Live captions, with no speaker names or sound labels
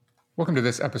Welcome to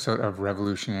this episode of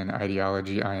Revolution and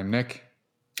Ideology. I am Nick.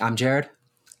 I'm Jared.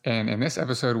 And in this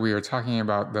episode, we are talking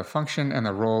about the function and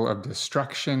the role of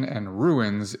destruction and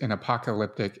ruins in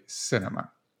apocalyptic cinema.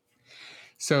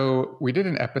 So we did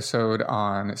an episode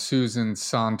on Susan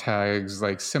Sontag's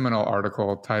seminal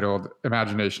article titled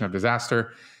Imagination of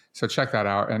Disaster. So check that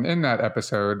out. And in that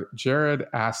episode, Jared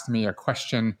asked me a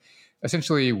question,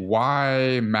 essentially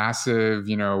why massive,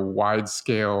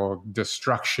 wide-scale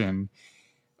destruction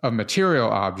of material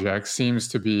objects seems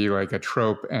to be like a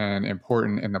trope and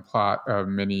important in the plot of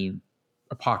many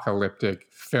apocalyptic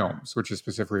films, which is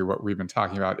specifically what we've been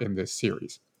talking about in this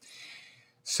series.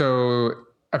 So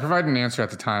I provided an answer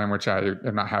at the time, which I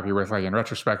am not happy with, in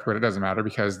retrospect, but it doesn't matter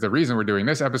because the reason we're doing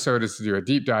this episode is to do a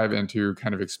deep dive into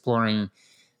kind of exploring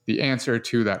the answer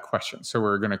to that question. So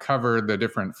we're going to cover the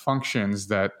different functions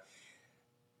that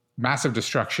massive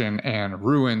destruction and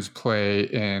ruins play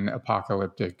in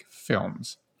apocalyptic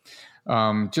films.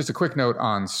 Just a quick note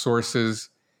on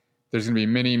sources. There's going to be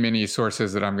many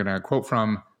sources that I'm going to quote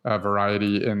from, a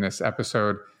variety in this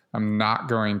episode. I'm not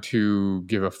going to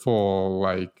give a full,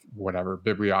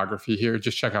 bibliography here.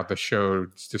 Just check out the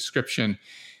show's description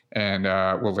and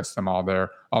we'll list them all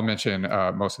there. I'll mention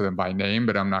most of them by name,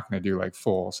 but I'm not going to do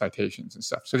full citations and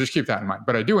stuff. So just keep that in mind.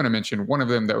 But I do want to mention one of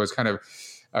them that was kind of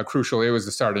crucial. It was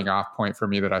the starting off point for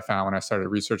me that I found when I started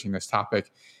researching this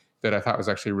topic that I thought was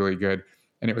actually really good.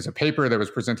 And it was a paper that was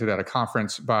presented at a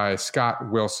conference by Scott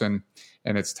Wilson,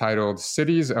 and it's titled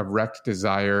Cities of Wrecked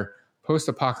Desire,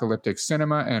 Post-Apocalyptic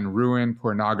Cinema and Ruin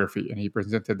Pornography. And he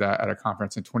presented that at a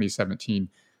conference in 2017,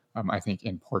 I think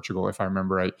in Portugal, if I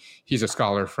remember right. He's a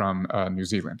scholar from New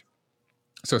Zealand.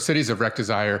 So Cities of Wrecked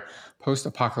Desire,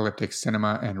 Post-Apocalyptic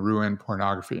Cinema and Ruin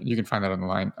Pornography. And you can find that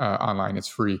online. It's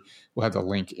free. We'll have the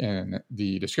link in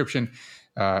the description.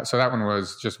 So that one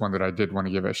was just one that I did want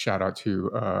to give a shout out to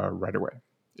right away.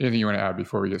 Anything you want to add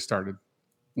before we get started?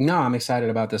 No, I'm excited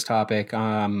about this topic.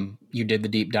 You did the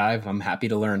deep dive. I'm happy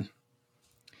to learn.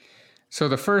 So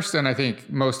the first and I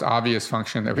think most obvious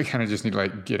function that we kind of just need to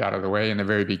get out of the way in the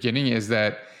very beginning is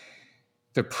that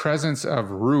the presence of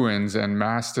ruins and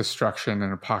mass destruction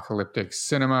in apocalyptic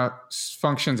cinema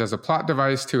functions as a plot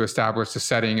device to establish the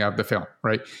setting of the film,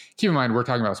 right? Keep in mind, we're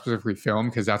talking about specifically film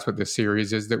because that's what this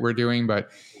series is that we're doing, but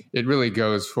it really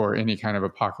goes for any kind of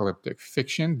apocalyptic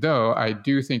fiction, though I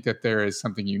do think that there is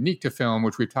something unique to film,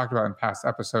 which we've talked about in past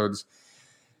episodes.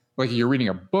 You're reading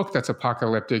a book that's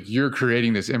apocalyptic, you're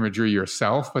creating this imagery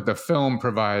yourself, but the film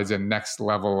provides a next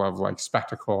level of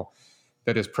spectacle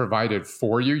that is provided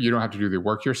for you. You don't have to do the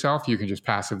work yourself. You can just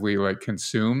passively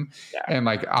consume. Yeah. And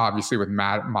obviously with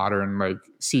modern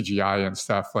CGI and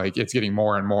stuff, it's getting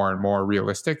more and more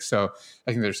realistic. So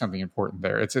I think there's something important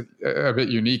there. It's a bit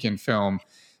unique in film,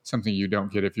 something you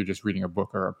don't get if you're just reading a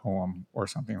book or a poem or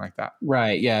something like that.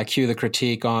 Right. Yeah. Cue the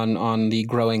critique on the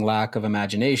growing lack of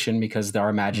imagination because our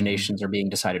imaginations are being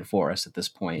decided for us at this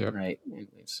point. Yep. Right.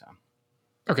 So.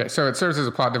 Okay, so it serves as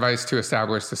a plot device to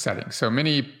establish the setting. So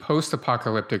many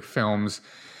post-apocalyptic films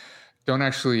don't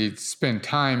actually spend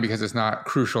time, because it's not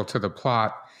crucial to the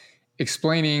plot,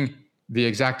 explaining the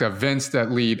exact events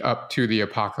that lead up to the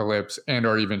apocalypse and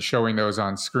or even showing those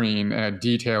on screen and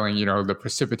detailing, the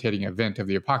precipitating event of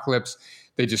the apocalypse.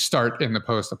 They just start in the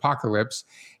post-apocalypse,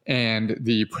 and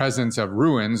the presence of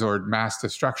ruins or mass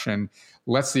destruction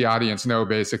lets the audience know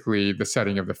basically the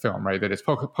setting of the film, right? That it's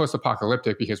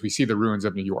post-apocalyptic because we see the ruins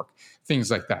of New York, things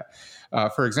like that.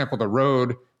 For example, The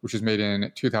Road, which was made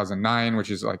in 2009, which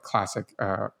is classic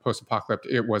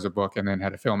post-apocalyptic. It was a book and then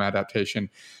had a film adaptation.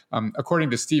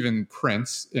 According to Stephen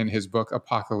Prince in his book,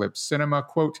 Apocalypse Cinema,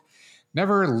 quote,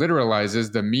 never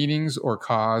literalizes the meanings or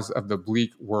cause of the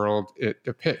bleak world it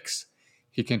depicts.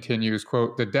 He continues,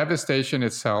 quote, the devastation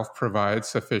itself provides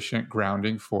sufficient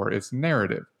grounding for its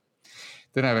narrative.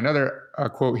 Then I have another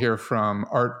quote here from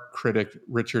art critic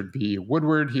Richard B.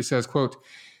 Woodward. He says, quote,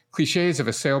 cliches of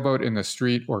a sailboat in the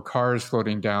street or cars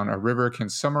floating down a river can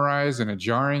summarize in a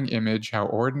jarring image how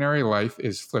ordinary life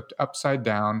is flipped upside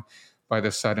down by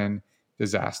the sudden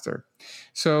disaster.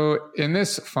 So in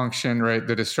this function, right,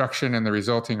 the destruction and the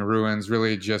resulting ruins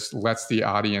really just lets the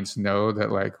audience know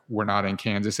that we're not in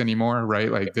Kansas anymore,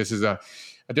 right? This is a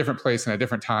different place and a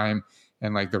different time,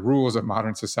 and the rules of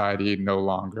modern society no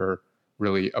longer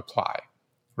really apply,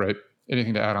 right?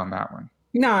 Anything to add on that one?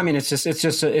 No, I mean,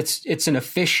 it's an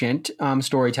efficient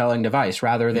storytelling device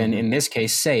rather than, in this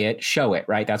case, say it, show it,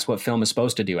 right? That's what film is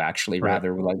supposed to do, actually, right.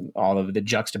 Rather all of the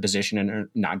juxtaposition and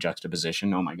not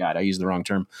juxtaposition. Oh my God, I used the wrong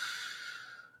term.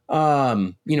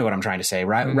 You know what I'm trying to say,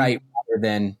 right? Mm-hmm. Right. Rather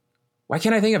than, why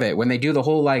can't I think of it? When they do the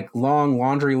whole long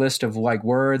laundry list of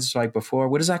words before,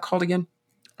 what is that called again?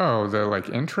 Oh,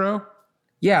 the intro?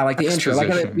 Yeah, like the intro, like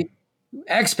Exposition.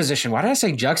 exposition. Why did I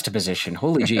say juxtaposition?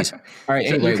 Holy jeez. All right,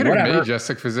 So anyway, you could have whatever. made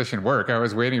juxtaposition work. I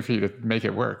was waiting for you to make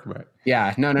it work, but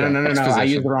Yeah, no. I used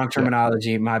exposition. the wrong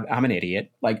terminology. I'm an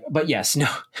idiot. But yes, no,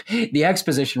 the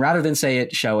exposition rather than say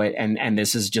it, show it, and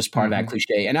this is just part of that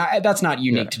cliche. And that's not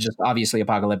unique to just obviously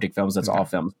apocalyptic films. That's all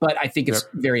films, but I think it's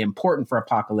very important for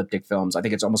apocalyptic films. I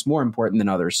think it's almost more important than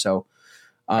others. So,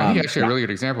 I think actually a really good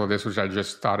example of this, which I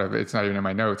just thought of, it's not even in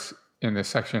my notes in this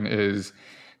section, is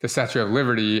the Statue of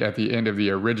Liberty at the end of the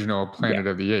original Planet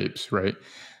of the Apes, right?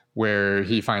 Where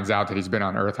he finds out that he's been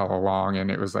on Earth all along and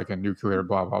it was like a nuclear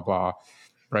blah, blah, blah,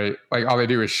 right? Like all they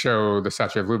do is show the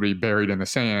Statue of Liberty buried in the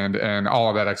sand and all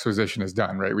of that exposition is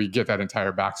done, right? We get that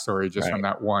entire backstory just from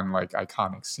that one like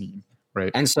iconic scene.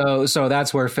 Right. And so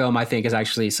that's where film, I think, is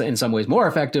actually in some ways more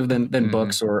effective than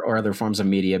books or other forms of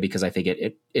media, because I think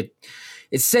it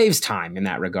saves time in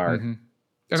that regard. And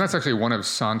that's actually one of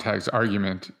Sontag's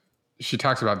argument. She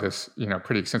talks about this,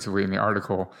 pretty extensively in the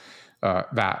article,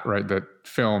 that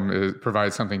film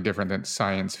provides something different than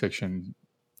science fiction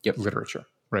literature,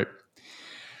 right?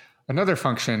 Another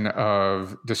function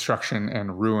of destruction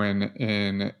and ruin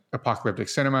in apocalyptic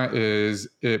cinema is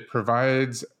it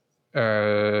provides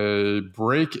a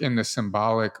break in the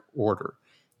symbolic order.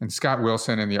 And Scott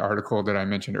Wilson, in the article that I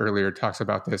mentioned earlier, talks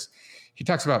about this. He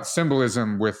talks about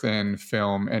symbolism within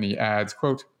film, and he adds,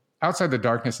 quote, outside the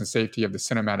darkness and safety of the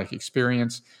cinematic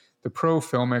experience, the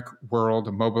pro-filmic world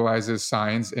mobilizes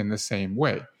signs in the same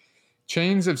way.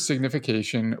 Chains of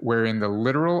signification wherein the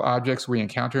literal objects we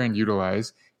encounter and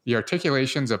utilize, the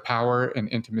articulations of power and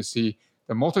intimacy,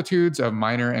 the multitudes of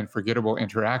minor and forgettable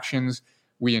interactions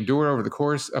we endure over the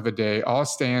course of a day all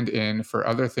stand in for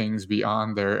other things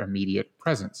beyond their immediate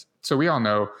presence. So we all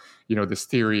know, this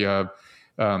theory of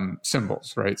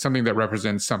symbols, right? Something that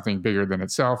represents something bigger than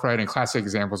itself, right? And classic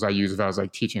examples I use if I was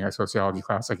like teaching a sociology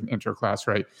class, like an intro class,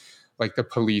 right? Like the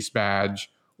police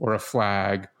badge or a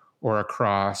flag or a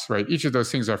cross, right? Each of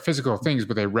those things are physical things,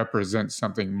 but they represent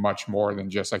something much more than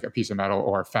just like a piece of metal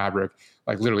or a fabric.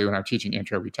 Like literally when I'm teaching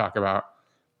intro, we talk about,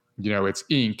 it's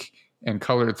ink and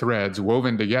colored threads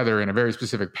woven together in a very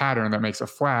specific pattern that makes a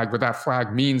flag, but that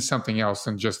flag means something else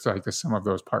than just like the sum of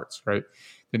those parts, right?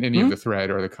 Than any of the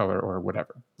thread or the color or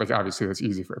whatever. Like obviously that's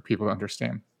easy for people to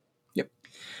understand. Yep.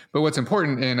 But what's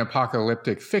important in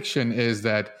apocalyptic fiction is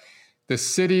that the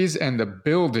cities and the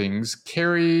buildings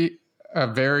carry a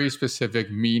very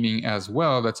specific meaning as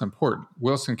well that's important.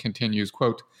 Wilson continues,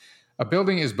 quote, a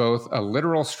building is both a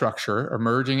literal structure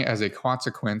emerging as a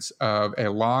consequence of a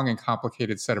long and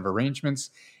complicated set of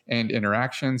arrangements and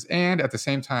interactions, and at the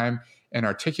same time, an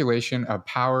articulation of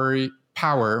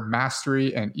power,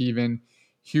 mastery, and even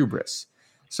hubris.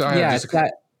 So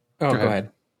go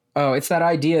ahead. Oh, it's that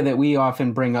idea that we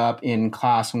often bring up in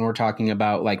class when we're talking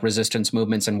about like resistance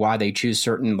movements and why they choose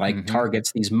certain like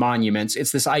targets, these monuments.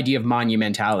 It's this idea of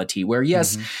monumentality where,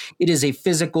 yes, it is a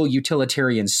physical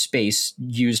utilitarian space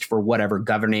used for whatever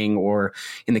governing, or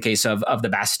in the case of the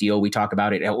Bastille, we talk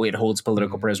about it holds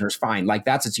political prisoners, fine. Like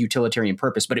that's its utilitarian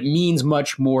purpose, but it means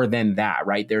much more than that,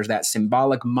 right? There's that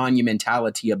symbolic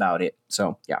monumentality about it.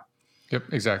 So, yeah.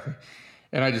 Yep, exactly.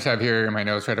 And I just have here in my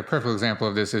notes, right, a perfect example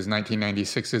of this is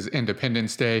 1996's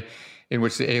Independence Day, in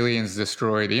which the aliens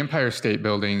destroy the Empire State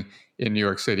Building in New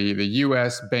York City, the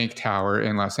U.S. Bank Tower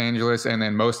in Los Angeles, and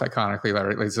then most iconically,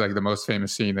 it's like the most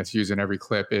famous scene that's used in every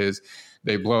clip is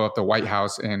they blow up the White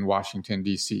House in Washington,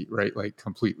 D.C., right, like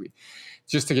completely.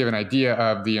 Just to give an idea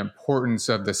of the importance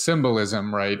of the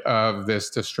symbolism, right, of this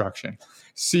destruction.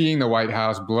 Seeing the White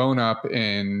House blown up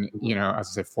in,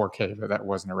 as I say 4K, but that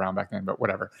wasn't around back then, but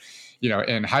whatever,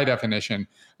 in high definition,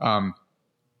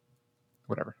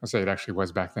 whatever. I'll say it actually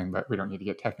was back then, but we don't need to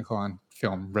get technical on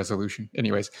film resolution.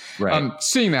 Anyways, right.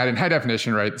 Seeing that in high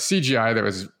definition, right? CGI that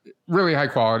was really high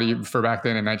quality for back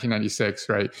then in 1996,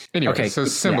 right? Anyway, so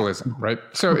symbolism, right?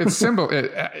 So it's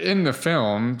in the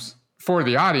films. For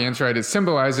the audience, right, it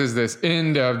symbolizes this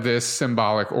end of this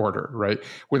symbolic order, right?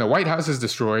 When the White House is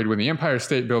destroyed, when the Empire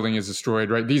State Building is destroyed,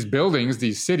 right? These buildings,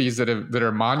 these cities that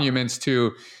are monuments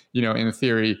to, in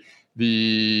theory,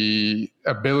 the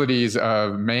abilities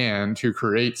of man to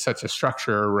create such a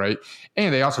structure, right?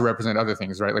 And they also represent other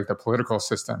things, right? Like the political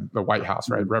system, the White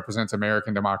House, right, represents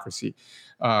American democracy.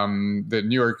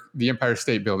 The Empire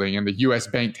State Building and the U.S.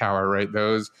 Bank Tower, right?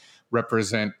 Those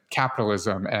represent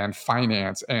capitalism and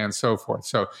finance and so forth.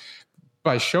 So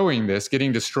by showing this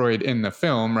getting destroyed in the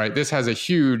film, right, this has a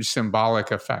huge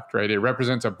symbolic effect, right? It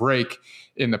represents a break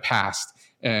in the past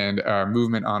and a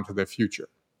movement onto the future.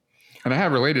 And I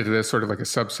have related to this sort of like a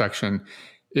subsection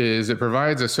is it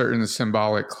provides a certain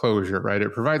symbolic closure, right?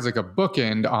 It provides like a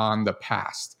bookend on the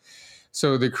past.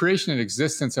 So the creation and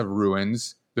existence of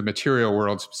ruins the material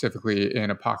world, specifically in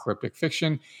apocalyptic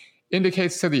fiction,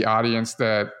 indicates to the audience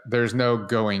that there's no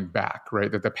going back,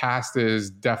 right? That the past is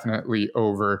definitely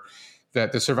over,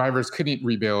 that the survivors couldn't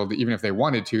rebuild even if they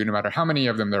wanted to, no matter how many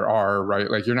of them there are, right?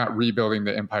 Like, you're not rebuilding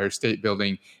the Empire State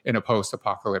Building in a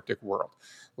post-apocalyptic world.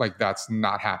 Like, that's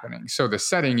not happening. So the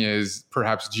setting is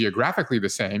perhaps geographically the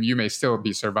same. You may still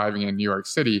be surviving in New York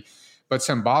City, but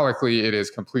symbolically it is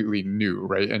completely new,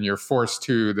 right? And you're forced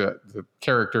to, the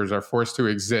characters are forced to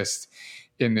exist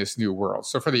in this new world.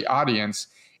 So for the audience,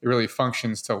 it really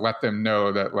functions to let them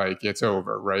know that, like, it's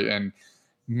over, right? And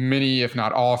many, if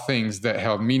not all, things that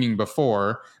held meaning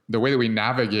before, the way that we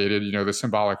navigated, the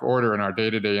symbolic order in our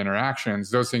day-to-day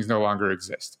interactions, those things no longer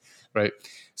exist, right?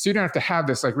 So you don't have to have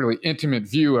this like really intimate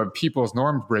view of people's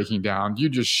norms breaking down. You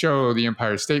just show the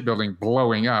Empire State Building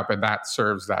blowing up, and that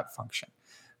serves that function,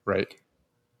 right?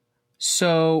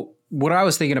 So what I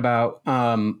was thinking about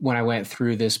when I went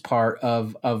through this part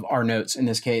of our notes in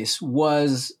this case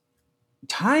was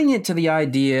tying it to the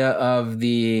idea of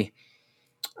the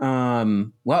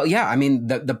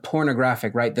the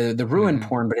pornographic, right? The ruin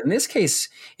porn. But in this case,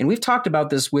 and we've talked about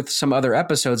this with some other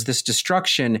episodes, this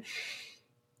destruction,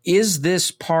 is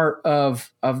this part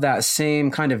of that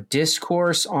same kind of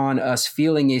discourse on us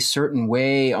feeling a certain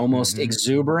way, almost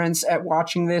exuberance at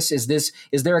watching this?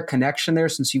 Is there a connection there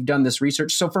since you've done this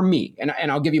research? So for me,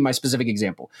 and I'll give you my specific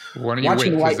example. Why don't you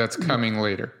wait, because that's coming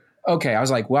later. Okay, I was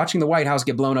like, watching the White House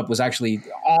get blown up was actually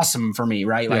awesome for me,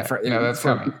 right? Like, that's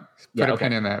coming. Put a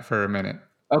pin in that for a minute.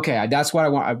 Okay, that's what I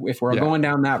want. If we're going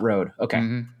down that road, okay.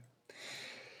 Mm-hmm.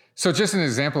 So just an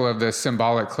example of the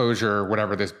symbolic closure,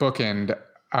 whatever, this bookend,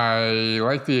 I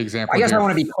like the example. I guess I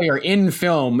want to be clear. In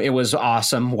film, it was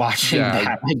awesome watching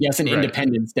that. I guess in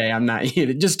Independence Day, I'm not,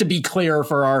 just to be clear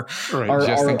for our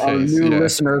new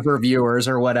listeners or viewers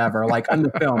or whatever. Like, in the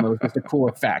film, it was just a cool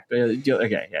effect.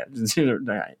 Okay, yeah.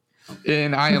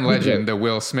 In I Am Legend, the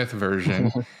Will Smith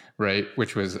version, right,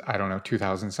 which was, I don't know,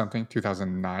 2000 something,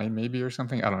 2009 maybe or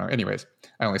something. I don't know. Anyways,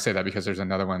 I only say that because there's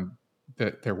another one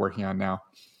that they're working on now.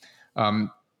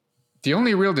 The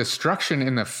only real destruction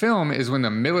in the film is when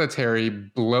the military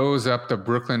blows up the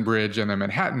Brooklyn Bridge and the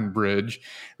Manhattan Bridge,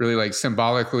 really like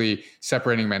symbolically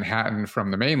separating Manhattan from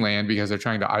the mainland because they're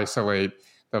trying to isolate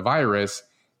the virus.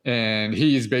 And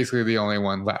he's basically the only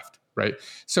one left, right?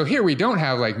 So here we don't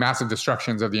have like massive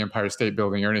destructions of the Empire State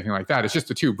Building or anything like that. It's just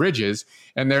the two bridges,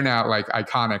 and they're now like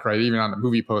iconic, right? Even on the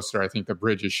movie poster, I think the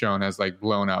bridge is shown as like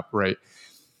blown up, right?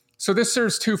 So this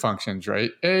serves two functions,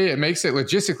 right? A, it makes it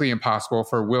logistically impossible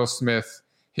for Will Smith,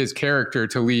 his character,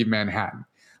 to leave Manhattan.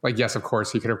 Like, yes, of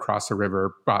course, he could have crossed the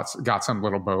river, got some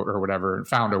little boat or whatever, and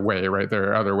found a way, right?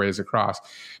 There are other ways across.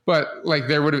 But like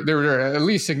there were at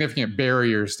least significant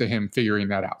barriers to him figuring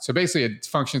that out. So basically it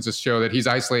functions to show that he's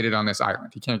isolated on this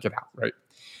island. He can't get out, right?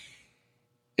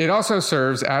 It also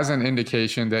serves as an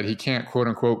indication that he can't, quote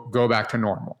unquote, go back to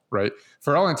normal, right?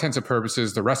 For all intents and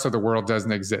purposes, the rest of the world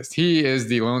doesn't exist. He is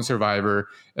the lone survivor,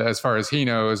 as far as he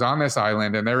knows, on this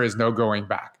island, and there is no going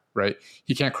back, right?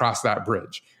 He can't cross that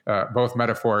bridge, both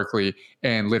metaphorically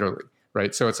and literally,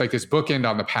 right? So it's like this bookend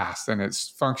on the past, and it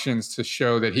functions to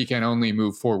show that he can only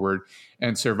move forward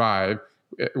and survive,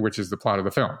 which is the plot of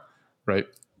the film, right?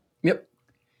 Yep.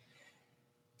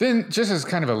 Then, just as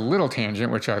kind of a little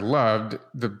tangent, which I loved,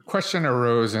 the question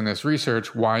arose in this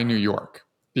research, why New York?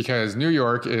 Because New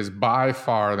York is by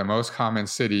far the most common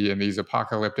city in these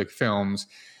apocalyptic films,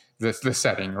 the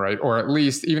setting, right? Or at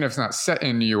least, even if it's not set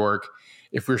in New York,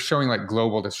 if we're showing like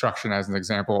global destruction as an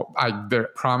example, I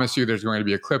promise you there's going to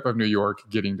be a clip of New York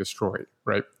getting destroyed,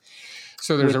 right?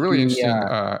 So there's a really interesting,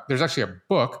 there's actually a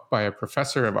book by a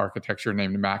professor of architecture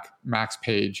named Max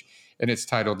Page, and it's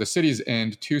titled The City's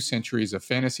End, 2 Centuries of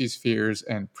Fantasies, Fears,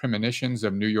 and Premonitions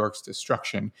of New York's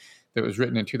Destruction, that was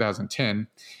written in 2010,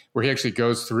 where he actually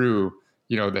goes through,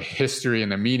 the history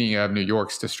and the meaning of New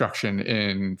York's destruction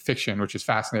in fiction, which is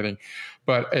fascinating.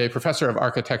 But a professor of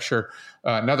architecture,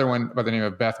 another one by the name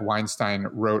of Beth Weinstein,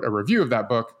 wrote a review of that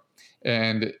book,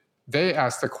 and they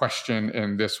asked the question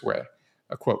in this way,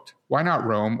 a quote, why not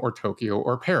Rome or Tokyo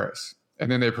or Paris?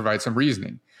 And then they provide some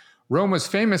reasoning. Rome was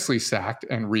famously sacked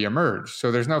and reemerged,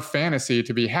 so there's no fantasy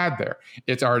to be had there.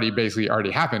 It's basically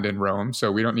already happened in Rome,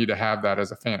 so we don't need to have that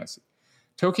as a fantasy.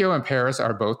 Tokyo and Paris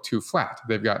are both too flat.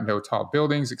 They've got no tall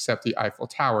buildings except the Eiffel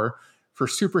Tower for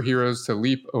superheroes to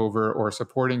leap over or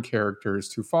supporting characters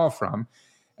to fall from,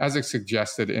 as it's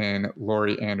suggested in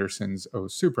Laurie Anderson's Oh,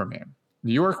 Superman.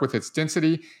 New York, with its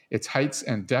density, its heights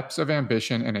and depths of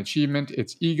ambition and achievement,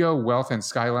 its ego, wealth, and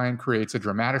skyline, creates a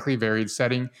dramatically varied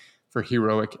setting for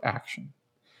heroic action.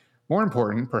 More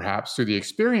important, perhaps, through the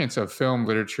experience of film,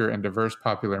 literature, and diverse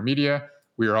popular media,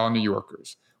 we are all New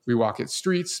Yorkers. We walk its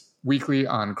streets weekly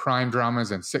on crime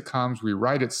dramas and sitcoms. We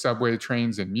ride its subway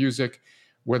trains and music.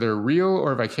 Whether real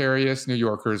or vicarious New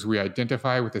Yorkers, we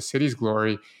identify with the city's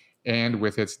glory and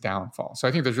with its downfall. So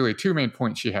I think there's really two main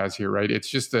points she has here, right? It's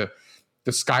just the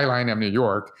skyline of New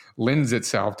York lends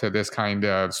itself to this kind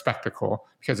of spectacle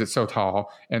because it's so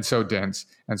tall and so dense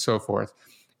and so forth.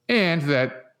 And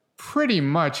that pretty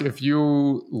much if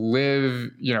you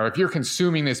live, if you're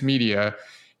consuming this media,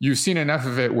 you've seen enough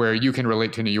of it where you can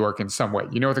relate to New York in some way.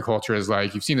 You know what the culture is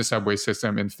like. You've seen the subway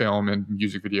system in film and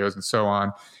music videos and so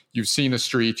on. You've seen the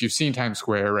streets. You've seen Times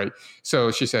Square, right? So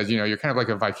she says, you're kind of like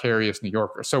a vicarious New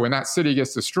Yorker. So when that city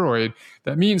gets destroyed,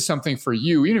 that means something for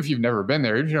you, even if you've never been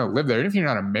there, even if you don't live there, even if you're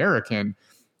not American,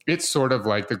 it's sort of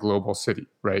like the global city,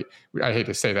 right? I hate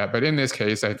to say that, but in this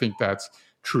case, I think that's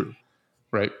true.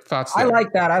 Right. Thoughts there? I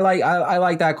like that. I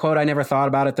like that quote. I never thought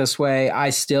about it this way. I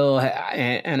still,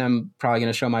 and I'm probably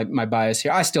going to show my bias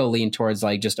here. I still lean towards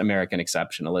like just American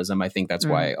exceptionalism. I think that's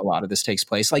why a lot of this takes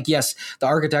place. Like, yes, the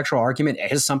architectural argument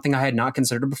is something I had not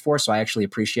considered before. So I actually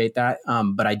appreciate that.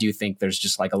 But I do think there's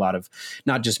just like a lot of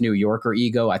not just New Yorker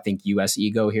ego. I think US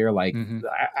ego here. Like,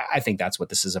 I think that's what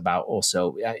this is about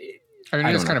also. I mean,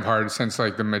 it's kind of hard since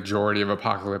like the majority of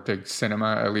apocalyptic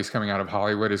cinema, at least coming out of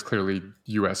Hollywood, is clearly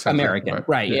U.S. American,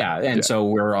 right? Yeah, and so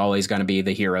we're always going to be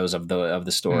the heroes of the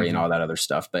story and all that other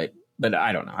stuff. But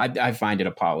I don't know. I find it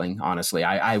appalling, honestly.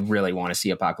 I really want to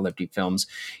see apocalyptic films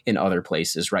in other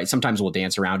places, right? Sometimes we'll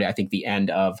dance around it. I think the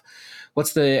end of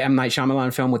what's the M. Night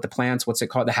Shyamalan film with the plants? What's it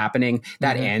called? The Happening.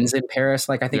 That ends in Paris,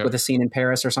 like I think with a scene in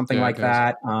Paris or something like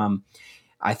that.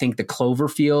 I think the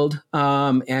Cloverfield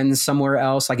ends somewhere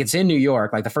else. Like it's in New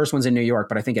York. Like the first one's in New York,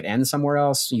 but I think it ends somewhere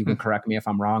else. You can correct me if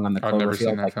I'm wrong on the Cloverfield. I've never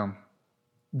seen that film.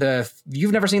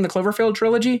 You've never seen the Cloverfield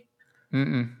trilogy?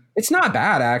 Mm-mm. It's not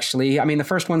bad, actually. I mean, the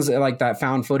first one's like that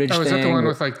found footage thing. Oh, is that the one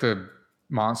with like the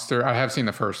monster? I have seen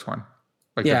the first one.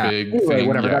 Like the big thing.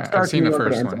 Whatever. Yeah, I've seen the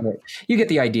first one. You get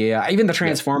the idea. Even the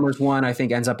Transformers one, I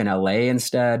think, ends up in LA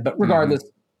instead. But regardless,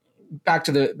 back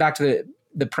to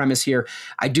the premise here,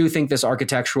 I do think this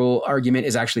architectural argument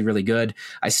is actually really good.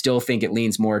 I still think it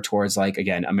leans more towards like,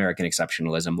 again, American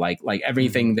exceptionalism, like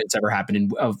everything that's ever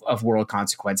happened of world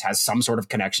consequence has some sort of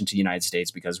connection to the United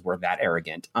States because we're that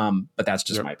arrogant. But that's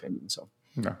just my opinion. So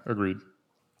no, agreed.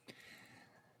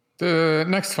 The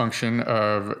next function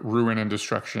of ruin and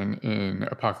destruction in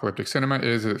apocalyptic cinema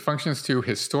is it functions to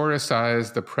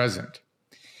historicize the present.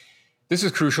 This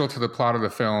is crucial to the plot of the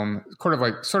film, sort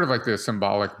of like the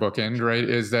symbolic bookend, right?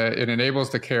 Is that it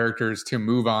enables the characters to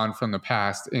move on from the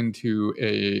past into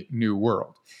a new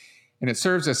world. And it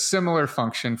serves a similar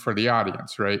function for the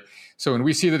audience, right? So when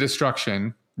we see the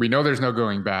destruction, we know there's no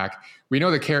going back. We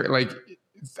know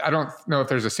I don't know if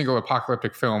there's a single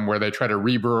apocalyptic film where they try to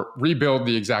rebuild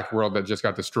the exact world that just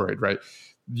got destroyed, right?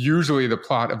 Usually the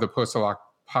plot of the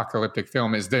post-apocalyptic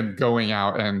film is them going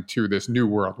out into this new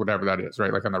world, whatever that is,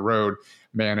 right? Like on the road,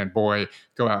 man and boy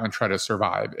go out and try to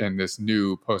survive in this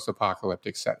new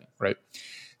post-apocalyptic setting, right?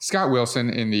 Scott Wilson,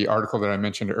 in the article that I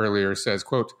mentioned earlier, says,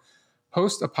 quote,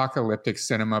 "Post-apocalyptic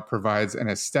cinema provides an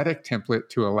aesthetic template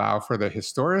to allow for the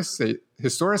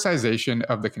historicization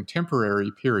of the contemporary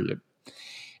period.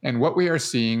 And what we are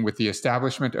seeing with the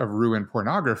establishment of ruin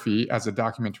pornography as a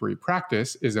documentary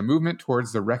practice is a movement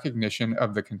towards the recognition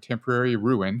of the contemporary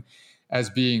ruin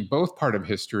as being both part of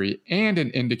history and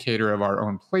an indicator of our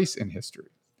own place in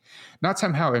history. Not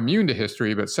somehow immune to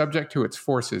history, but subject to its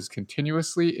forces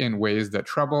continuously in ways that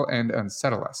trouble and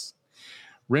unsettle us.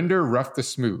 Render rough the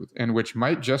smooth, and which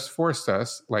might just force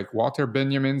us, like Walter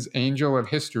Benjamin's Angel of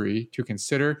History, to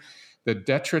consider the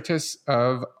detritus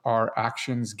of our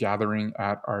actions gathering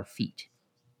at our feet."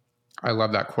 I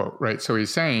love that quote, right? So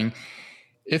he's saying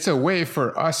it's a way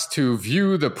for us to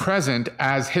view the present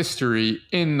as history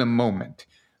in the moment,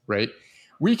 right?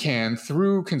 We can,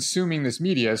 through consuming this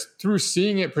media, through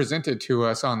seeing it presented to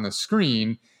us on the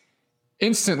screen,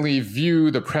 instantly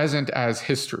view the present as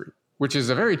history, which is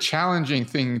a very challenging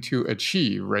thing to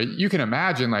achieve, right? You can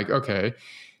imagine like, okay,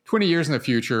 20 years in the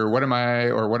future, what am I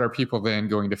or what are people then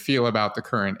going to feel about the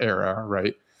current era,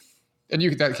 right? And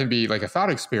that can be like a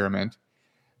thought experiment.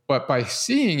 But by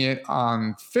seeing it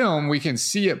on film, we can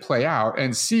see it play out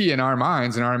and see in our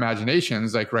minds and our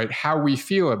imaginations, like, right, how we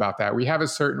feel about that. We have a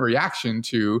certain reaction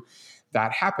to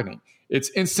that happening. It's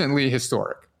instantly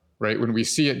historic, right? When we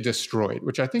see it destroyed,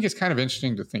 which I think is kind of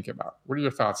interesting to think about. What are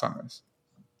your thoughts on this?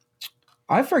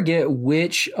 I forget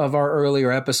which of our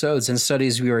earlier episodes and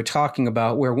studies we were talking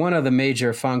about where one of the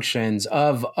major functions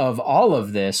of all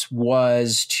of this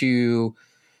was to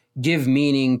give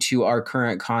meaning to our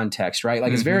current context, right?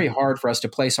 Like it's very hard for us to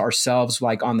place ourselves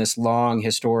like on this long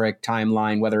historic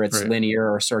timeline, whether it's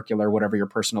linear or circular, whatever your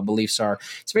personal beliefs are.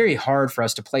 It's very hard for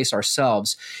us to place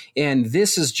ourselves. And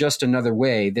this is just another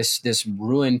way, this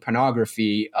ruin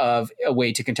pornography of a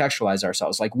way to contextualize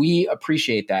ourselves. Like we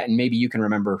appreciate that. And maybe you can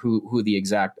remember who the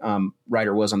exact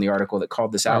writer was on the article that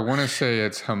called this out. I want to say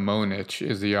it's Hamonich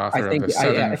is the author of the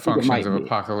Seven Functions of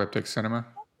Apocalyptic Cinema.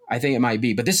 I think it might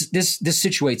be, but this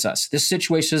situates us. This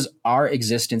situates our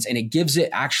existence, and it gives it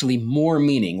actually more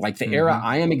meaning. Like the era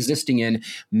I am existing in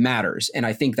matters, and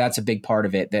I think that's a big part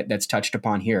of it that's touched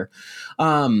upon here.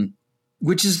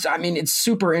 Which is, I mean, it's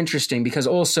super interesting because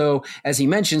also, as he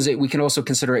mentions it, we can also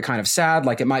consider it kind of sad,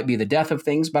 like it might be the death of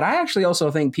things. But I actually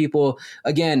also think people,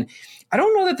 again, I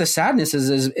don't know that the sadness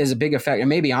is a big effect. And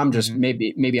maybe I'm just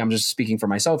maybe I'm just speaking for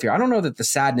myself here. I don't know that the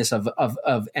sadness of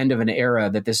end of an era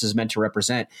that this is meant to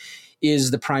represent is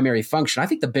the primary function. I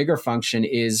think the bigger function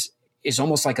is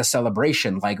almost like a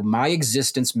celebration, like my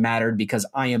existence mattered because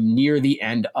I am near the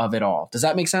end of it all. Does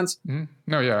that make sense?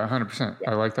 No, yeah, 100%.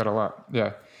 I like that a lot.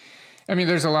 Yeah. I mean,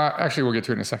 there's a lot, actually, we'll get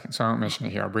to it in a second, so I won't mention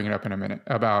it here. I'll bring it up in a minute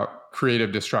about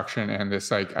creative destruction and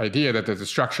this like idea that the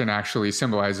destruction actually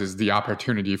symbolizes the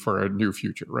opportunity for a new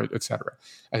future, right, et cetera.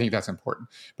 I think that's important.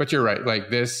 But you're right, like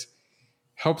this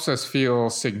helps us feel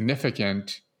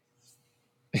significant,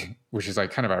 which is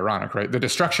like kind of ironic, right? The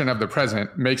destruction of the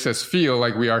present makes us feel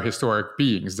like we are historic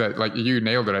beings, that like you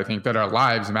nailed it, I think, that our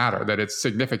lives matter, that it's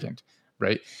significant,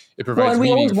 right? It provides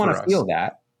meaning for us. We always want to feel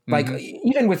that. Like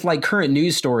even with like current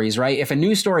news stories, right? If a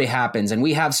news story happens and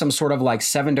we have some sort of like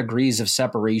 7 degrees of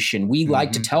separation, we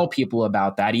like to tell people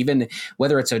about that, even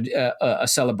whether it's a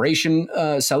celebration,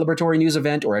 celebratory news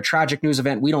event or a tragic news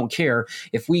event, we don't care.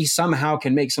 If we somehow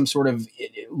can make some sort of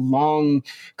long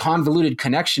convoluted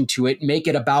connection to it, make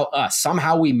it about us.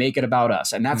 Somehow we make it about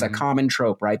us. And that's a common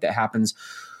trope, right? That happens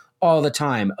all the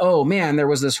time. Oh man, there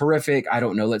was this horrific, I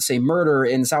don't know, let's say murder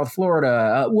in South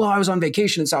Florida. Well, I was on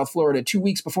vacation in South Florida 2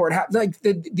 weeks before it happened.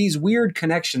 Like these weird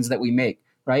connections that we make,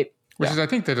 right? Which is, I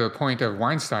think, the point of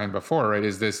Weinstein before, right,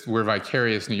 is this, we're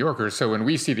vicarious New Yorkers. So when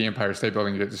we see the Empire State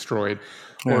Building get destroyed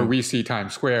or we see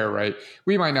Times Square, right,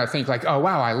 we might not think like, oh,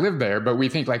 wow, I live there. But we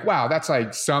think like, wow, that's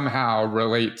like somehow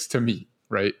relates to me,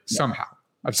 right? Yeah. Somehow.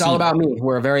 It's all about me.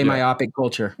 We're a very myopic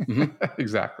culture.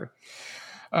 Exactly.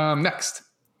 Next.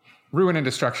 Ruin and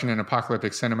destruction in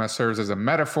apocalyptic cinema serves as a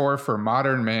metaphor for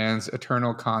modern man's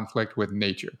eternal conflict with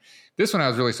nature. This one I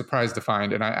was really surprised to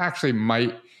find, and I actually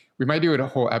we might do a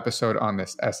whole episode on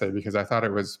this essay because I thought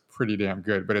it was pretty damn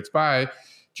good. But it's by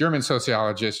German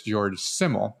sociologist George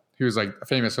Simmel, who's like a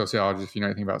famous sociologist, if you know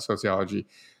anything about sociology,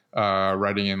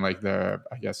 writing in like the,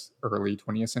 I guess, early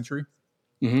 20th century.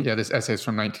 Yeah, this essay is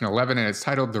from 1911, and it's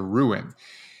titled The Ruin.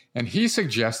 And he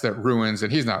suggests that ruins,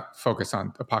 and he's not focused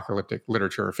on apocalyptic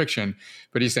literature or fiction,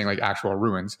 but he's saying like actual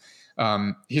ruins.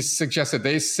 He suggests that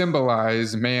they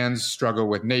symbolize man's struggle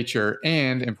with nature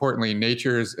and, importantly,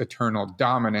 nature's eternal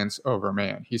dominance over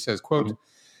man. He says, quote,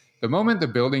 "The moment the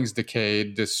building's decay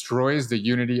destroys the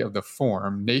unity of the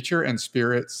form, nature and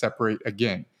spirit separate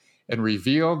again and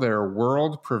reveal their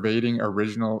world-pervading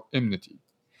original enmity.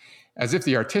 As if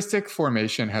the artistic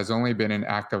formation has only been an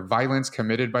act of violence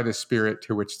committed by the spirit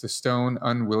to which the stone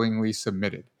unwillingly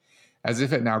submitted, as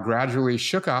if it now gradually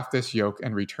shook off this yoke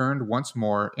and returned once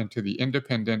more into the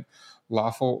independent,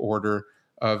 lawful order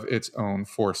of its own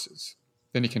forces."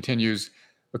 Then he continues,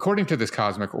 "According to this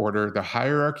cosmic order, the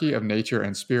hierarchy of nature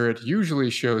and spirit usually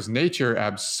shows nature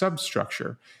as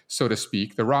substructure, so to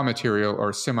speak, the raw material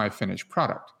or semi-finished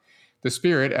product, the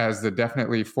spirit as the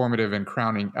definitely formative and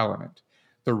crowning element.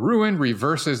 The ruin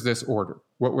reverses this order.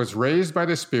 What was raised by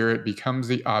the spirit becomes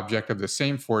the object of the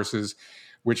same forces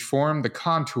which form the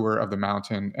contour of the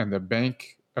mountain and the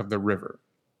bank of the river."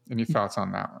 Any thoughts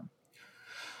on that one?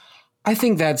 I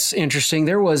think that's interesting.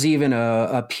 There was even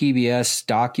a PBS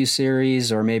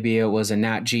docuseries, or maybe it was a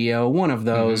Nat Geo, one of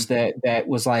those that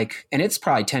was like, and it's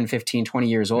probably 10, 15, 20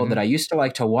 years old, that I used to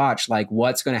like to watch, like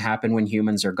what's going to happen when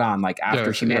humans are gone, like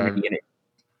after humanity. Yeah.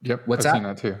 Yep. What's I've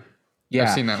that? seen that too. Yeah.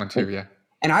 I've seen that one too. Yeah.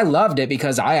 And I loved it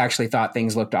because I actually thought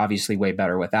things looked obviously way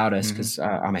better without us, because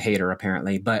I'm a hater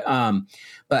apparently. But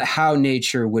how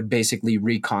nature would basically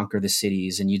reconquer the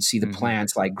cities, and you'd see the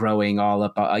plants like growing all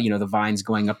up, the vines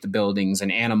going up the buildings,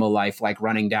 and animal life like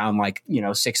running down like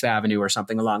 6th Avenue or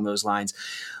something along those lines.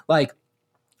 Like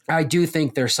I do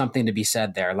think there's something to be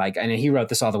said there. Like, and he wrote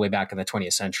this all the way back in the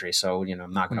 20th century. So,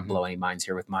 I'm not going to blow any minds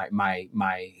here with my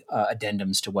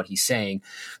addendums to what he's saying.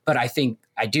 But I think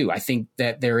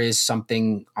that there is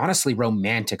something honestly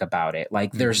romantic about it.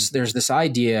 Like there's this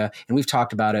idea, and we've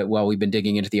talked about it while we've been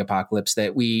digging into the apocalypse,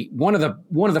 that one of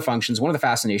the functions, one of the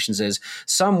fascinations is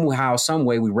somehow, some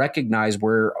way we recognize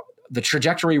where the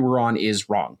trajectory we're on is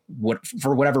wrong,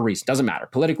 for whatever reason. Doesn't matter.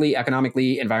 Politically,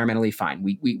 economically, environmentally, fine.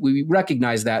 We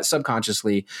recognize that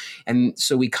subconsciously. And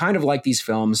so we kind of like these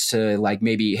films to like,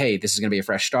 maybe, hey, this is going to be a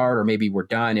fresh start, or maybe we're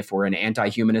done. If we're an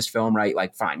anti-humanist film, right?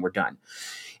 Like, fine, we're done.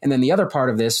 And then the other part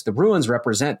of this, the ruins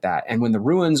represent that. And when the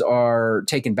ruins are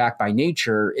taken back by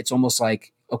nature, it's almost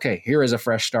like, okay, here is a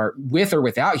fresh start. With or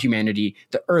without humanity,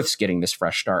 the Earth's getting this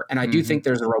fresh start. And I do think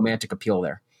there's a romantic appeal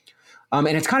there. And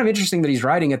it's kind of interesting that he's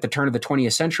writing at the turn of the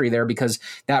 20th century there, because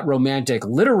that romantic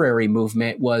literary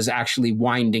movement was actually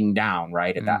winding down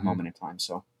right at that moment in time.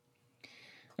 So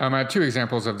I have two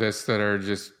examples of this that are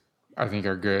just, I think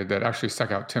are good, that actually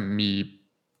stuck out to me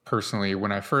personally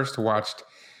when I first watched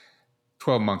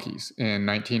 12 Monkeys in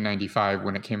 1995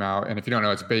 when it came out. And if you don't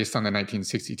know, it's based on the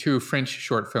 1962 French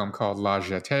short film called La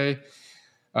Jetée.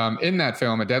 In that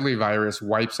film, a deadly virus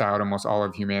wipes out almost all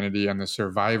of humanity, and the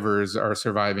survivors are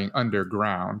surviving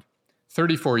underground.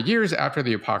 34 years after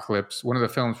the apocalypse, one of the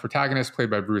film's protagonists, played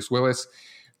by Bruce Willis,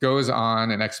 goes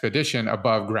on an expedition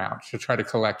above ground to try to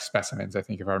collect specimens, I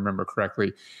think, if I remember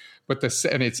correctly.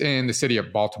 And it's in the city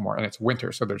of Baltimore, and it's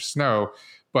winter, so there's snow.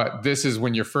 But this is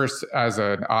when you're first, as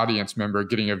an audience member,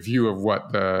 getting a view of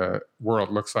what the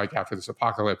world looks like after this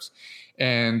apocalypse.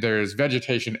 And there's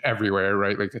vegetation everywhere,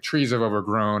 right? Like the trees have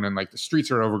overgrown, and like the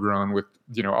streets are overgrown with,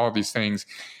 all these things.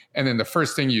 And then the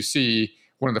first thing you see,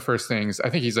 one of the first things, I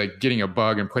think he's like getting a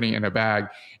bug and putting it in a bag,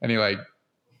 and he like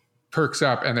perks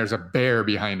up, and there's a bear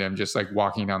behind him just like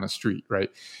walking down the street, right?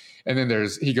 And then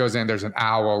he goes in, there's an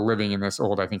owl living in this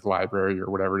old, I think, library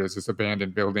or whatever it is, this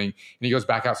abandoned building. And he goes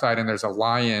back outside, and there's a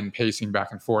lion pacing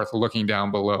back and forth, looking down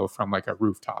below from like a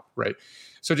rooftop, right?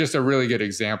 So just a really good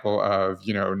example of,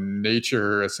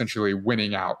 nature essentially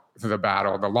winning out the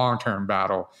battle, the long-term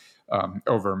battle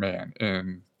over man,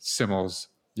 in Simmel's,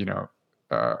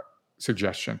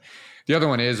 suggestion. The other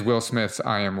one is Will Smith's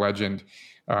I Am Legend.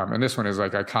 And this one is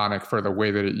like iconic for the way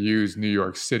that it used New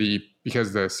York City,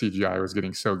 because the CGI was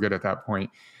getting so good at that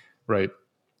point, right?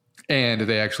 And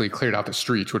they actually cleared out the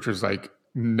streets, which was like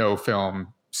no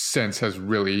film since has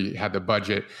really had the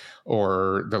budget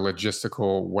or the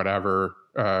logistical whatever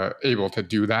able to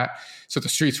do that. So the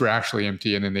streets were actually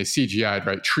empty, and then they CGI'd,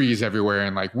 right? Trees everywhere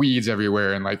and like weeds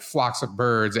everywhere and like flocks of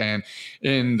birds. And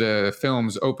in the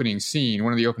film's opening scene,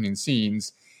 one of the opening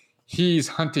scenes, he's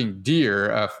hunting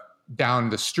deer down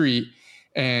the street,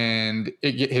 and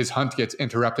his hunt gets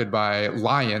interrupted by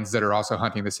lions that are also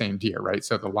hunting the same deer, right?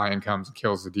 So the lion comes and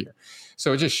kills the deer.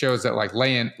 So it just shows that like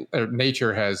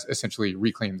nature has essentially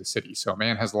reclaimed the city. So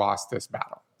man has lost this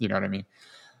battle. You know what I mean?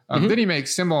 Then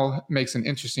Simmel makes an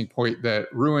interesting point that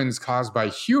ruins caused by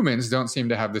humans don't seem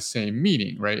to have the same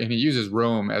meaning, right? And he uses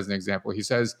Rome as an example. He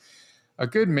says, a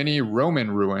good many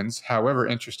Roman ruins, however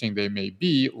interesting they may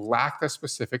be, lack the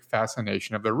specific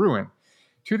fascination of the ruin,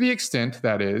 to the extent,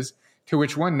 that is, to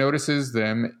which one notices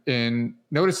in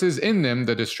them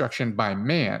the destruction by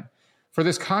man. For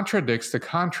this contradicts the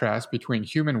contrast between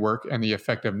human work and the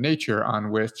effect of nature, on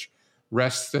which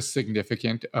rests the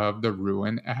significance of the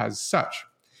ruin as such.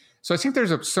 So I think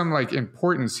there's some like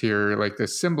importance here, like the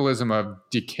symbolism of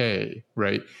decay,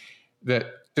 right? That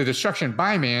the destruction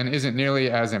by man isn't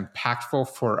nearly as impactful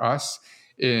for us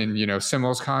in,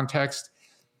 Simmel's context,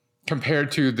 compared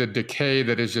to the decay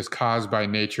that is just caused by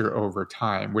nature over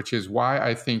time, which is why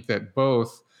I think that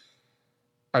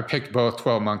I picked both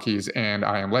 12 Monkeys and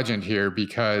I Am Legend here,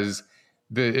 because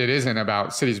it isn't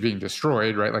about cities being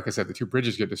destroyed, right? Like I said, the two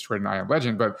bridges get destroyed in I Am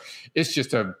Legend, but it's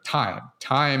just a time.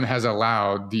 Time has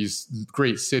allowed these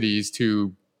great cities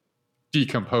to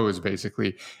decompose,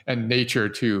 basically, and nature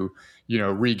to,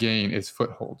 regain its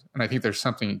foothold. And I think there's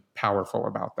something powerful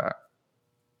about that.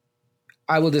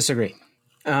 I will disagree.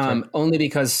 Only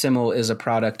because Simmel is a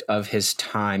product of his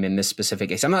time in this specific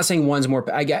case. I'm not saying one's more.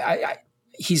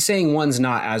 He's saying one's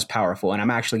not as powerful, and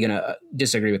I'm actually going to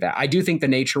disagree with that. I do think the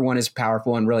nature one is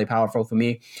powerful and really powerful for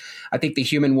me. I think the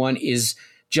human one is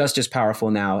just as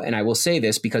powerful now, and I will say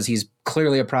this because he's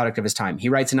clearly a product of his time. He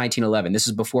writes in 1911. This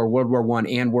is before World War I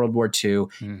and World War II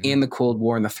and the Cold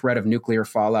War and the threat of nuclear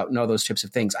fallout and all those types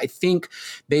of things. I think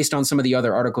based on some of the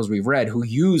other articles we've read who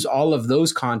use all of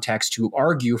those contexts to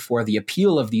argue for the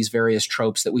appeal of these various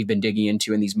tropes that we've been digging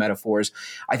into in these metaphors,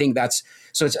 I think that's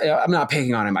 – so I'm not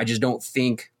picking on him. I just don't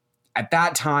think at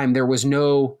that time there was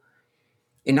no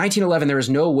in 1911, there is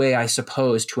no way, I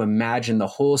suppose, to imagine the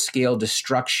whole scale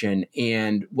destruction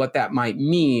and what that might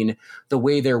mean the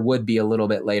way there would be a little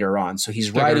bit later on. So he's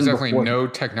writing. There's definitely no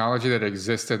technology that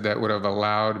existed that would have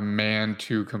allowed man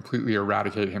to completely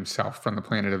eradicate himself from the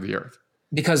planet of the Earth.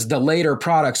 Because the later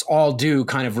products all do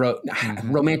kind of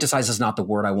romanticize is not the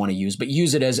word I want to use, but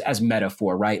use it as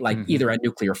metaphor, right? Like either a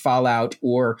nuclear fallout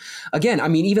or, again, I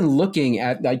mean, even looking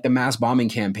at like the mass bombing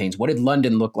campaigns, what did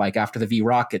London look like after the V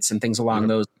rockets and things along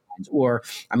those lines? Or,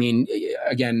 I mean,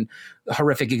 again,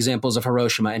 horrific examples of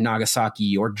Hiroshima and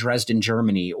Nagasaki or Dresden,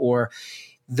 Germany, or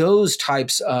those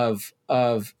types of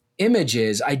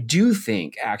images, I do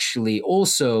think actually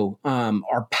also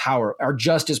are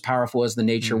just as powerful as the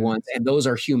nature ones, and those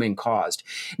are human caused.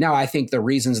 Now, I think the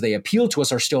reasons they appeal to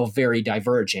us are still very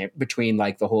divergent between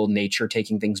like the whole nature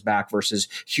taking things back versus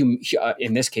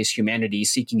in this case humanity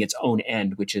seeking its own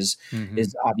end, which is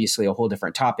obviously a whole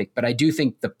different topic. But I do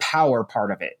think the power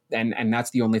part of it, and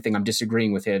that's the only thing I'm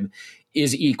disagreeing with him,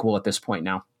 is equal at this point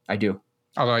now. I do.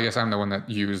 Although I guess I'm the one that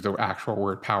used the actual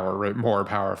word power, right? More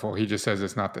powerful. He just says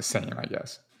it's not the same, I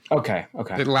guess. Okay.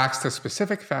 It lacks the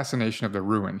specific fascination of the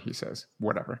ruin, he says.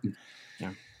 Whatever.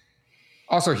 Yeah.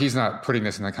 Also, he's not putting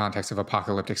this in the context of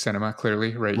apocalyptic cinema,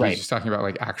 clearly, right? He's just talking about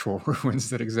like actual ruins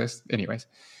that exist. Anyways,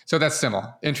 so that's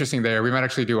similar. Interesting there. We might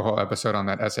actually do a whole episode on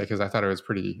that essay because I thought it was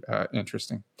pretty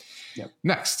interesting. Yep.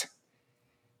 Next,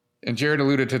 and Jared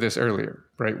alluded to this earlier,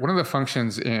 right? One of the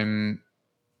functions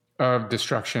of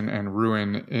destruction and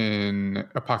ruin in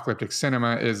apocalyptic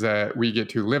cinema is that we get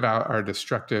to live out our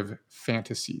destructive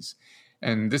fantasies.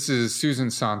 And this is Susan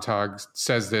Sontag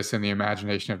says this in The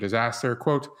Imagination of Disaster,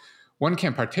 quote, "One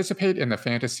can participate in the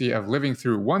fantasy of living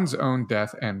through one's own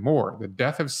death and more, the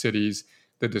death of cities,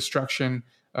 the destruction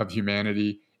of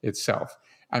humanity itself."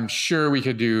 I'm sure we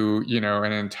could do,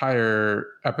 an entire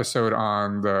episode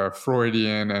on the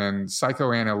Freudian and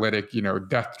psychoanalytic,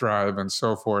 death drive and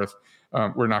so forth.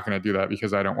 We're not going to do that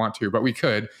because I don't want to, but we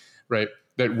could, right?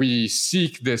 That we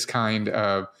seek this kind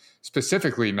of,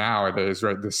 specifically nowadays,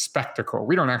 right? The spectacle.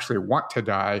 We don't actually want to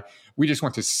die. We just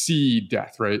want to see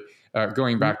death, right?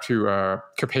 Going back to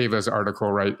Capeva's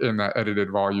article, right? In that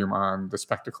edited volume on the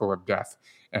spectacle of death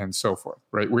and so forth,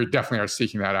 right? We definitely are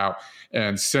seeking that out.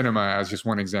 And cinema, as just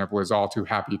one example, is all too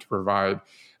happy to provide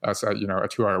us, a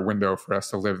 2-hour window for us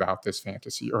to live out this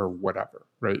fantasy or whatever,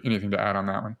 right? Anything to add on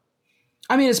that one?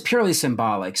 I mean, it's purely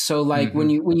symbolic. So like when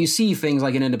you see things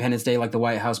like an Independence Day, like the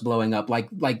White House blowing up, like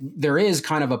there is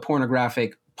kind of a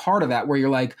pornographic part of that where you're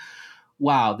like,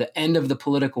 wow, the end of the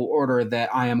political order that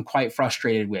I am quite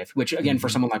frustrated with, which again, for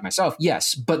someone like myself,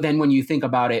 yes. But then when you think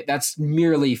about it, that's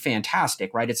merely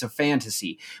fantastic, right? It's a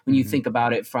fantasy. When you think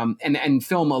about it and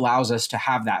film allows us to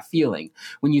have that feeling.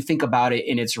 When you think about it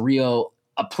in its real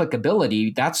applicability,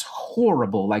 that's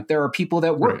horrible. Like there are people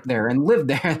that work there and live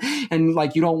there, and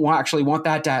like you don't actually want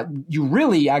that to. You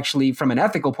really actually, from an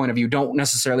ethical point of view, don't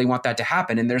necessarily want that to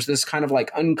happen. And there's this kind of like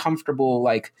uncomfortable,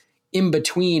 like in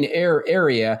between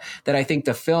area that I think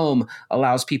the film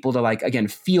allows people to like again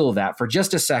feel that for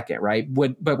just a second, right?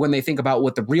 But when they think about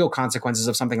what the real consequences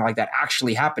of something like that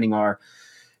actually happening are,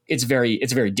 it's very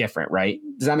different, right?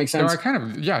 Does that make sense?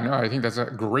 I think that's a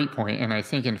great point. And I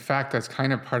think, in fact, that's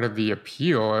kind of part of the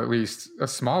appeal, at least a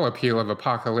small appeal of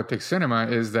apocalyptic cinema,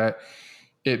 is that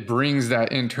it brings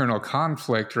that internal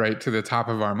conflict right to the top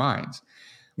of our minds.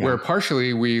 Yeah. Where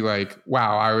partially we like,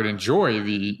 wow, I would enjoy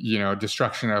the,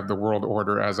 destruction of the world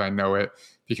order as I know it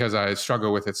because I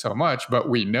struggle with it so much. But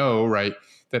we know, right,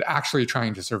 that actually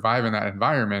trying to survive in that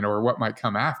environment or what might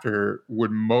come after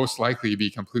would most likely be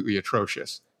completely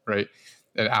atrocious. Right.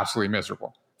 And absolutely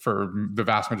miserable for the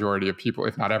vast majority of people,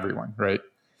 if not everyone. Right.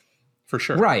 For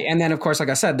sure. Right. And then, of course, like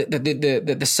I said,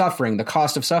 the suffering, the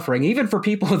cost of suffering, even for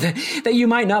people that you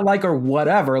might not like or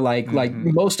whatever, like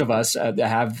most of us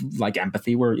have like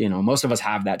empathy where, most of us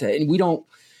have that. And we don't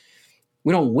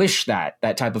wish that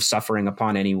type of suffering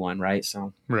upon anyone. Right.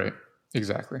 So. Right.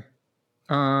 Exactly.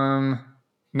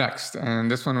 Next.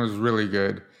 And this one was really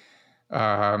good.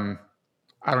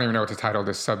 I don't even know what to title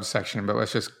this subsection, but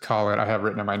let's just call it, I have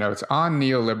written in my notes, on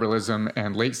neoliberalism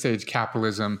and late-stage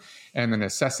capitalism and the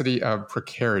necessity of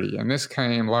precarity. And this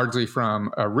came largely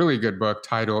from a really good book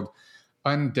titled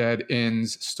Undead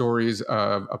Ends, Stories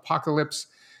of Apocalypse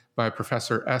by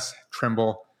Professor S.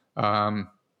 Trimble.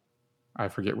 I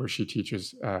forget where she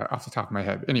teaches off the top of my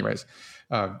head. Anyways,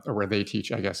 or where they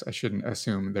teach, I guess. I shouldn't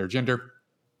assume their gender.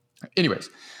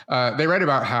 Anyways, they write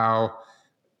about how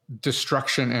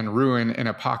destruction and ruin in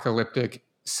apocalyptic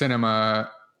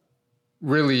cinema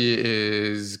really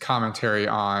is commentary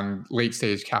on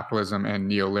late-stage capitalism and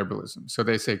neoliberalism. So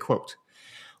they say, quote,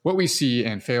 What we see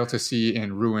and fail to see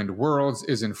in ruined worlds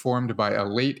is informed by a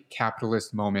late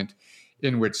capitalist moment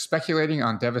in which speculating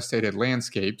on devastated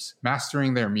landscapes,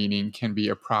 mastering their meaning, can be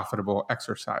a profitable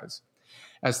exercise.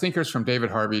 As thinkers from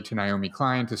David Harvey to Naomi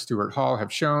Klein to Stuart Hall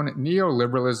have shown,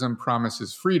 neoliberalism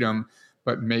promises freedom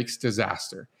but makes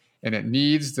disaster, and it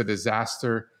needs the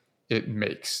disaster it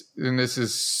makes. And this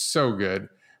is so good,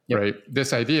 right?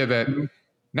 This idea that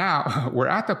now we're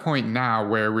at the point now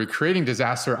where we're creating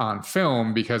disaster on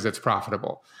film because it's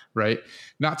profitable, right?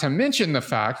 Not to mention the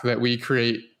fact that we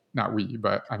create, not we,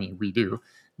 but I mean, we do.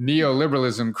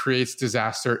 Neoliberalism creates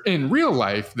disaster in real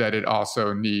life that it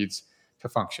also needs to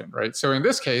function, right? So in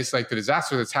this case, like the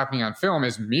disaster that's happening on film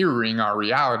is mirroring our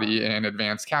reality in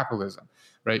advanced capitalism,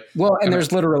 right? Well, and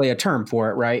there's literally a term for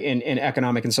it, right? In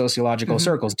economic and sociological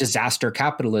circles, disaster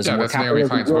capitalism. Yeah, that's Naomi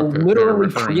Klein's book that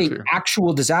literally create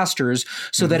actual disasters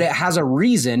so that it has a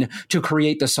reason to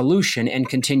create the solution and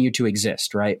continue to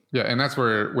exist, right? Yeah, and that's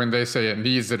where when they say it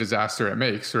needs the disaster it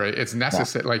makes, right? It's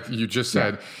necessary, like you just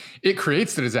said, it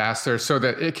creates the disaster so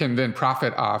that it can then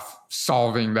profit off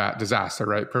solving that disaster,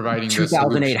 right? Providing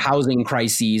 2008 housing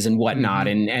crises and whatnot,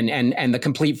 and the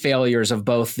complete failures of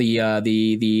both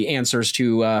the answers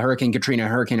to Hurricane Katrina,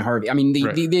 Hurricane Harvey. I mean,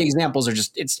 the examples are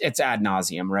just it's ad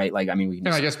nauseum, right? Like, I mean,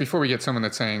 and I guess before we get someone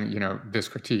that's saying, this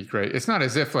critique, right? It's not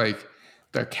as if like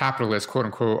the capitalists, quote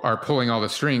unquote, are pulling all the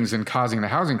strings and causing the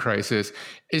housing crisis.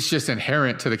 It's just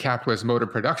inherent to the capitalist mode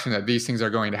of production that these things are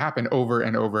going to happen over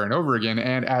and over and over again.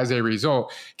 And as a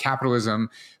result, capitalism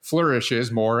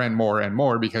flourishes more and more and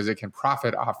more because it can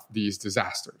profit off these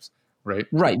disasters. Right.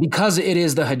 Right. Because it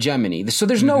is the hegemony. So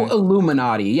there's no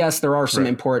Illuminati. Yes, there are some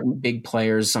important big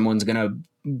players. Someone's going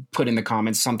to put in the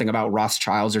comments something about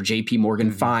Rothschilds or JP Morgan.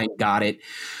 Fine. Got it.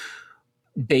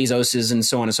 Bezos's and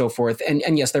so on and so forth.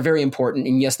 And yes, they're very important.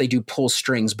 And yes, they do pull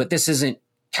strings, but this isn't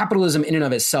capitalism in and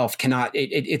of itself cannot,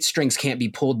 its strings can't be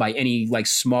pulled by any like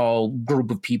small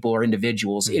group of people or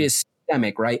individuals. It is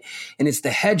systemic, right? And it's the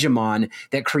hegemon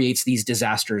that creates these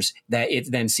disasters that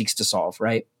it then seeks to solve,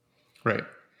 right? Right.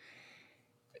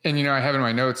 And, I have in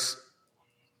my notes,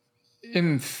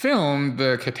 in film,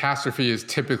 the catastrophe is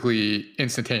typically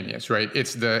instantaneous, right?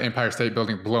 It's the Empire State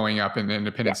Building blowing up in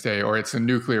Independence Day, or it's a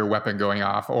nuclear weapon going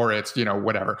off, or it's,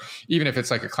 whatever. Even if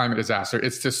it's like a climate disaster,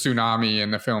 it's the tsunami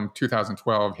in the film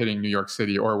 2012 hitting New York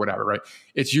City or whatever, right?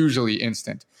 It's usually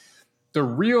instant. The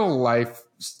real life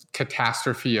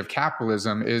catastrophe of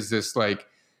capitalism is this, like,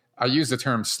 I use the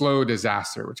term slow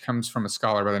disaster, which comes from a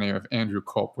scholar by the name of Andrew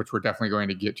Culp, which we're definitely going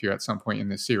to get to at some point in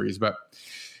this series. But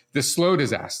the slow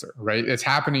disaster, right? It's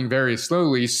happening very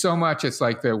slowly, so much it's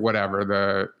like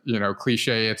the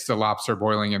cliche, it's the lobster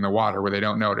boiling in the water where they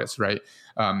don't notice, right?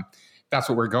 That's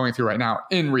what we're going through right now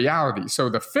in reality. So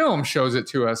the film shows it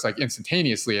to us like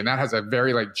instantaneously, and that has a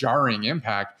very like jarring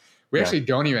impact. We actually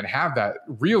don't even have that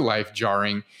real life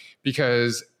jarring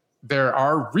because there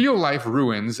are real life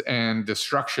ruins and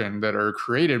destruction that are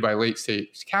created by late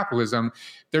stage capitalism.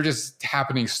 They're just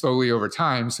happening slowly over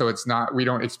time. So we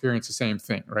don't experience the same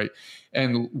thing, right?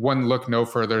 And one look no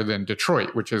further than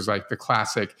Detroit, which is like the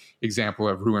classic example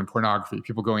of ruined pornography,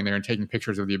 people going there and taking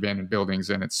pictures of the abandoned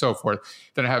buildings and so forth.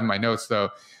 Then I have in my notes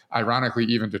though, ironically,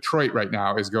 even Detroit right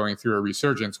now is going through a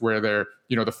resurgence where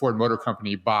the Ford Motor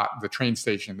Company bought the train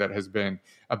station that has been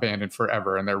abandoned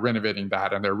forever, and they're renovating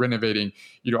that, and they're renovating,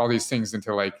 all these things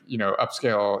into like,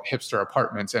 upscale hipster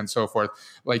apartments and so forth.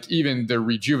 Like even the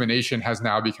rejuvenation has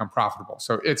now become profitable.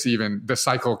 So the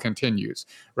cycle continues,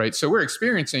 right? So we're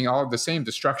experiencing all of the same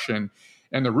destruction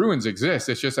and the ruins exist.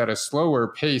 It's just at a slower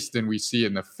pace than we see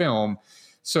in the film.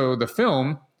 So the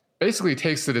film basically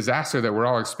takes the disaster that we're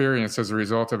all experiencing as a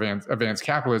result of advanced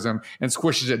capitalism and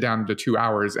squishes it down into 2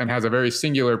 hours and has a very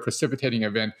singular precipitating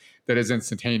event that is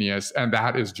instantaneous. And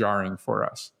that is jarring for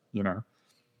us,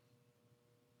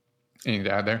 Anything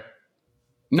to add there?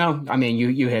 No, I mean,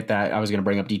 you hit that. I was going to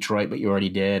bring up Detroit, but you already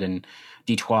did. And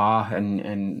Detroit,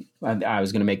 and I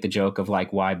was going to make the joke of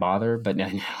like, why bother? But no,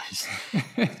 let's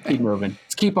keep moving.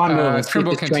 Let's keep on moving.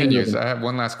 Trimble continues. I have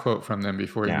one last quote from them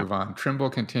before we move on. Trimble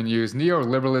continues,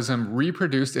 neoliberalism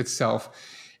reproduced itself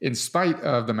in spite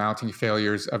of the mounting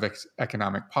failures of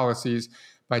economic policies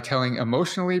by telling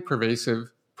emotionally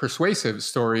persuasive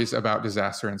stories about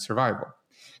disaster and survival.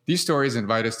 These stories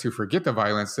invite us to forget the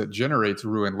violence that generates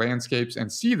ruined landscapes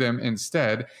and see them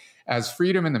instead as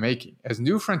freedom in the making, as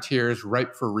new frontiers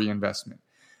ripe for reinvestment.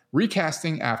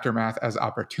 Recasting aftermath as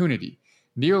opportunity,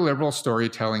 neoliberal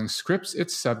storytelling scripts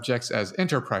its subjects as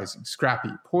enterprising, scrappy,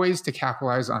 poised to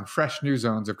capitalize on fresh new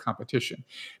zones of competition,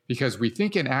 because we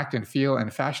think and act and feel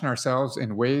and fashion ourselves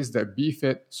in ways that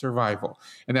befit survival.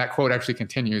 And that quote actually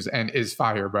continues and is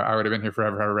fire, but I would have been here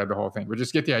forever had I read the whole thing. But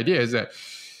just get the idea is that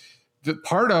the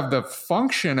part of the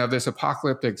function of this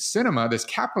apocalyptic cinema, this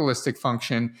capitalistic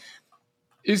function,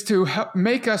 is to help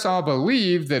make us all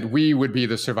believe that we would be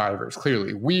the survivors.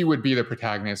 Clearly, we would be the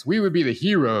protagonists. We would be the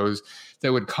heroes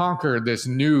that would conquer this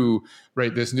new,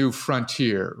 right, this new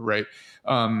frontier, right?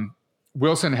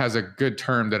 Wilson has a good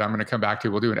term that I'm going to come back to.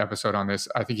 We'll do an episode on this.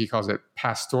 I think he calls it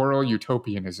pastoral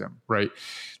utopianism, right?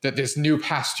 That this new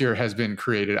pasture has been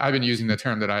created. I've been using the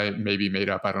term that I maybe made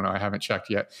up. I don't know. I haven't checked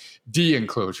yet.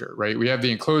 De-enclosure, right? We have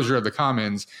the enclosure of the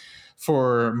commons.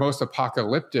 For most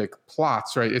apocalyptic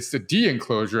plots, right, it's the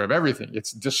de-enclosure of everything.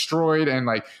 It's destroyed, and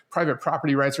like private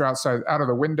property rights are out of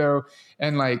the window.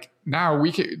 And like now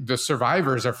the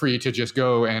survivors are free to just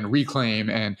go and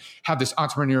reclaim and have this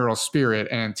entrepreneurial spirit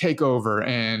and take over.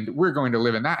 And we're going to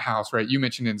live in that house, right? You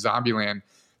mentioned in Zombieland,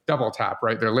 Double Tap,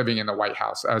 right? They're living in the White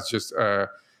House as just an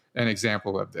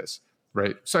example of this,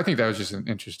 right? So I think that was just an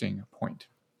interesting point.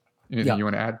 Anything you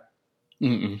want to add?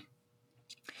 Mm-mm.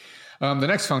 The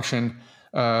next function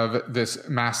of this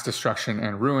mass destruction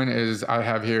and ruin is, I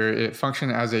have here, it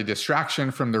functions as a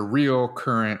distraction from the real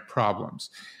current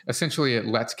problems. Essentially, it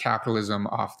lets capitalism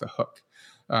off the hook.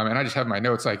 And I just have my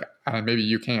notes like, and maybe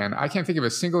you can. I can't think of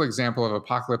a single example of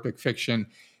apocalyptic fiction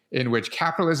in which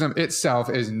capitalism itself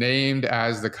is named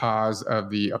as the cause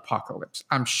of the apocalypse.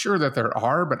 I'm sure that there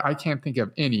are, but I can't think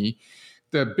of any.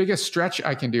 The biggest stretch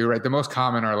I can do, right, the most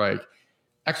common are like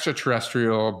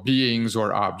extraterrestrial beings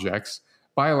or objects,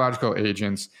 biological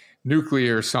agents,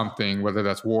 nuclear something, whether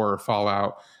that's war or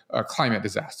fallout, a climate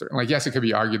disaster. And like, yes, it could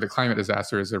be argued that climate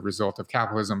disaster is a result of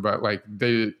capitalism, but like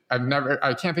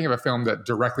I can't think of a film that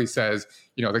directly says,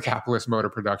 the capitalist mode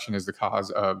of production is the cause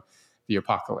of the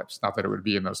apocalypse. Not that it would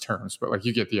be in those terms, but like,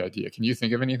 you get the idea. Can you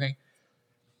think of anything?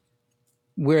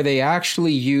 Where they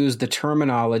actually use the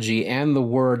terminology and the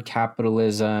word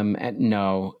capitalism?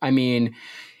 No. I mean,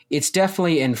 it's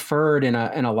definitely inferred in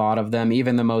a lot of them.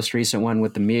 Even the most recent one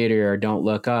with the meteor, Don't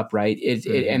Look Up, right?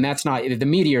 And that's not, the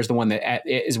meteor is the one that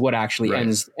is what actually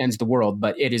ends the world,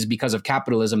 but it is because of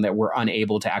capitalism that we're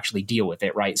unable to actually deal with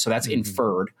it, right? So that's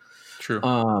inferred. True.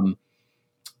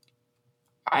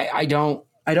 I don't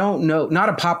know. Not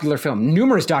a popular film.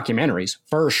 Numerous documentaries,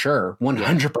 for sure.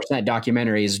 100%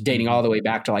 documentaries dating all the way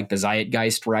back to like the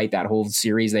Zeitgeist, right? That whole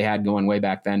series they had going way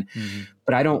back then.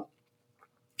 But I don't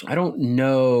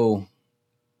know.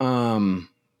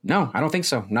 No, I don't think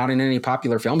so. Not in any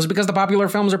popular films, because the popular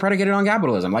films are predicated on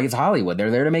capitalism. Like, it's Hollywood. They're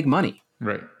there to make money.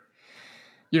 Right.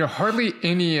 Hardly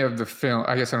any of the film,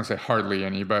 I guess I don't say hardly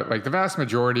any, but like the vast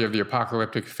majority of the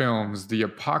apocalyptic films, the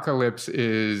apocalypse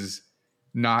is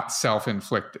not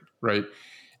self-inflicted, right?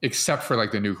 Except for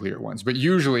like the nuclear ones. But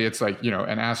usually it's like,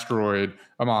 an asteroid,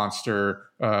 a monster,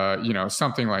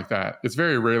 something like that. It's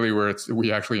very rarely where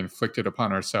we actually inflict it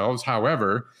upon ourselves.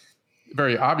 However,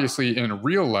 very obviously in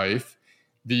real life,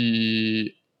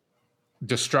 the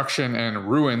destruction and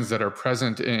ruins that are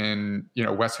present in,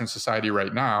 Western society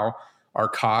right now are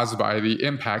caused by the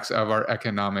impacts of our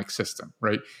economic system,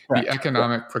 right? Correct. The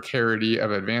economic precarity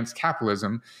of advanced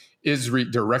capitalism is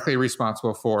directly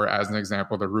responsible for, as an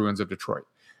example, the ruins of Detroit.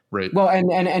 Right. Well,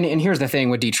 and here's the thing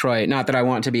with Detroit. Not that I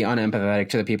want to be unempathetic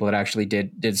to the people that actually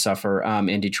did suffer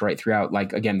in Detroit throughout,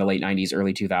 like, again, the late 90s,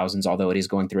 early 2000s, although it is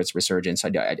going through its resurgence.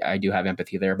 I do have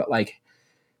empathy there. But like,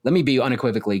 let me be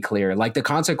unequivocally clear. Like, the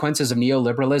consequences of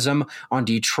neoliberalism on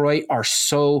Detroit are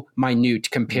so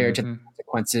minute compared to the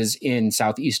consequences in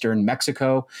southeastern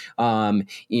Mexico,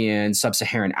 in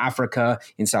sub-Saharan Africa,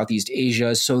 in Southeast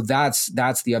Asia. So that's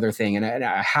the other thing. And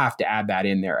I have to add that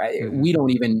in there. We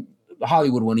don't even...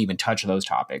 Hollywood won't even touch those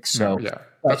topics. So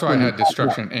that's why I had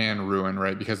destruction and ruin,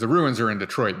 right? Because the ruins are in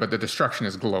Detroit, but the destruction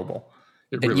is global.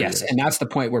 It really is. And that's the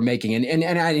point we're making.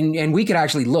 And we could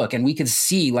actually look and we could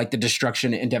see like the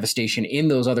destruction and devastation in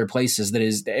those other places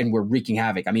and we're wreaking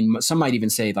havoc. I mean, some might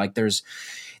even say like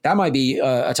that might be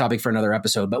a topic for another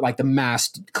episode, but like the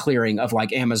mass clearing of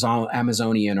like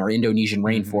Amazonian or Indonesian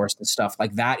rainforest and stuff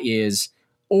like that is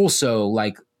also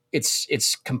like,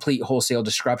 it's complete wholesale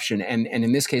destruction. And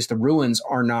in this case, the ruins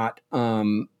are not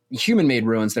human-made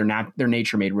ruins. They're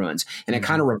nature-made ruins. And it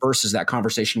kind of reverses that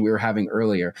conversation we were having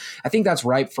earlier. I think that's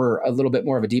ripe for a little bit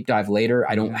more of a deep dive later.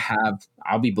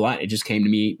 I'll be blunt. It just came to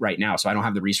me right now. So I don't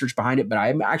have the research behind it, but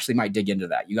I actually might dig into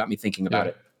that. You got me thinking about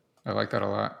it. I like that a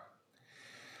lot.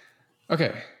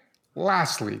 Okay.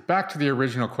 Lastly, back to the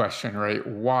original question, right?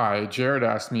 Why? Jared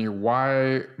asked me,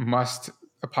 why must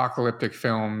apocalyptic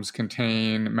films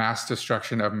contain mass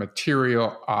destruction of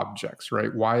material objects,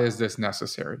 right? Why is this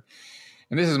necessary?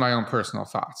 And this is my own personal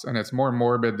thoughts, and it's more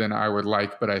morbid than I would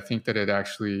like, but I think that it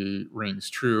actually rings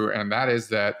true. And that is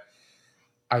that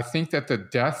I think that the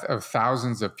death of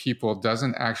thousands of people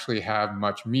doesn't actually have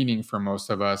much meaning for most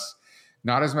of us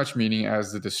not as much meaning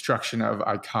as the destruction of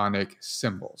iconic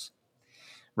symbols,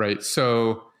 right?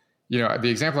 So, the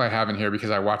example I have in here,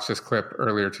 because I watched this clip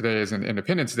earlier today, is in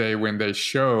Independence Day when they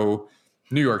show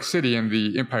New York City and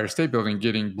the Empire State Building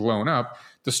getting blown up.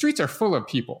 The streets are full of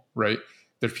people, right?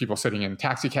 There's people sitting in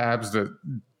taxi cabs. The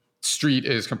street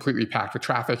is completely packed with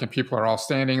traffic and people are all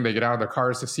standing. They get out of their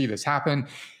cars to see this happen.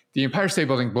 The Empire State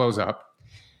Building blows up.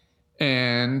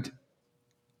 And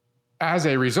as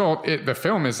a result, the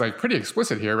film is like pretty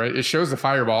explicit here, right? It shows the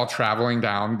fireball traveling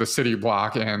down the city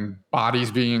block and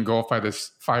bodies being engulfed by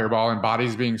this fireball and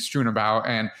bodies being strewn about.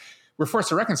 And we're forced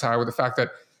to reconcile with the fact that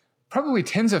probably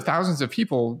tens of thousands of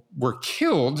people were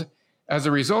killed as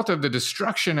a result of the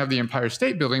destruction of the Empire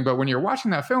State Building. But when you're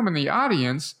watching that film in the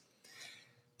audience,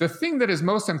 the thing that is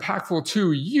most impactful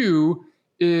to you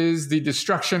is the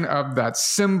destruction of that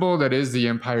symbol that is the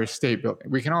Empire State Building.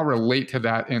 We can all relate to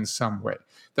that in some way.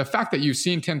 The fact that you've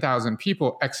seen 10,000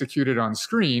 people executed on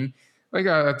screen,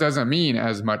 that doesn't mean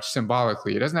as much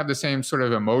symbolically. It doesn't have the same sort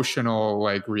of emotional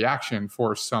reaction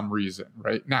for some reason,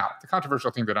 right? Now, the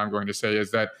controversial thing that I'm going to say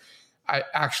is that I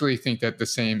actually think that the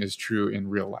same is true in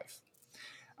real life.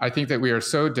 I think that we are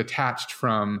so detached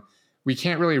from, we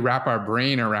can't really wrap our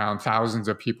brain around thousands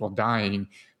of people dying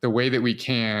the way that we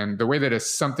can, the way that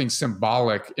something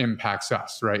symbolic impacts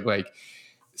us, right? Like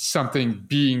something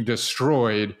being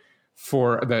destroyed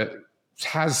that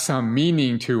has some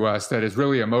meaning to us that is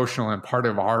really emotional and part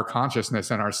of our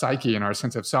consciousness and our psyche and our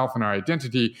sense of self and our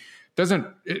identity.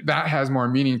 That has more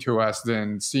meaning to us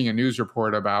than seeing a news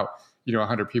report about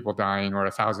 100 people dying or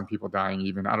 1,000 people dying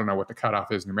even. I don't know what the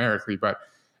cutoff is numerically, but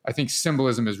I think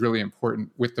symbolism is really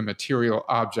important with the material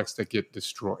objects that get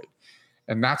destroyed.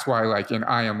 And that's why, in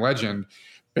I Am Legend,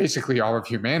 basically all of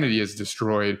humanity is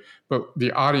destroyed, but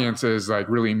the audience is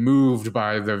really moved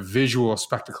by the visual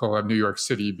spectacle of New York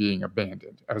City being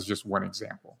abandoned, as just one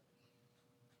example.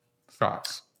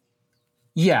 Thoughts?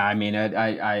 Yeah, I mean,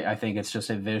 I think it's just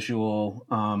a visual,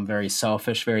 very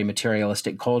selfish, very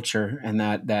materialistic culture, and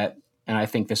and I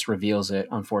think this reveals it,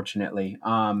 unfortunately.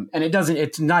 And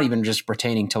it's not even just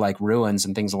pertaining to ruins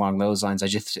and things along those lines. I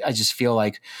just feel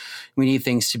like we need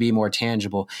things to be more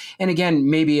tangible. And again,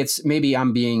 maybe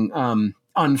I'm being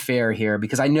unfair here,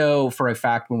 because I know for a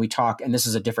fact when we talk, and this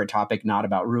is a different topic, not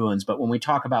about ruins, but when we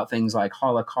talk about things like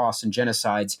Holocaust and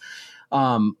genocides,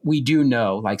 we do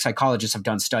know, psychologists have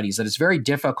done studies, that it's very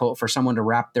difficult for someone to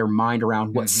wrap their mind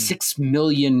around what 6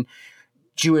 million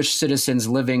Jewish citizens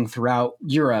living throughout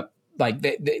Europe,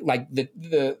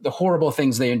 the horrible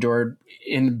things they endured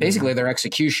in basically their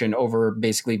execution over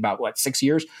basically about 6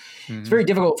 years. It's very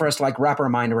difficult for us to wrap our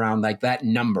mind around that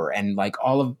number and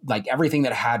all of everything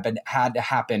that had to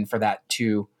happen for that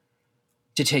to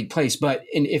take place. But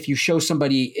if you show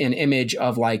somebody an image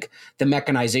of the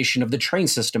mechanization of the train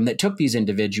system that took these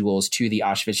individuals to the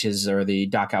Auschwitzes or the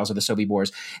Dachau's or the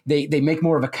Sobibors, they make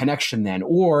more of a connection then.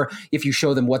 Or if you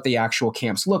show them what the actual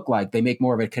camps look like, they make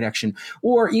more of a connection.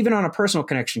 Or even on a personal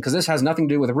connection, because this has nothing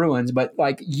to do with ruins, but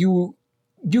you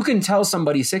can tell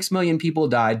somebody 6 million people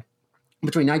died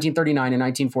between 1939 and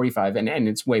 1945, and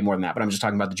it's way more than that, but I'm just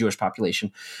talking about the Jewish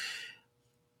population.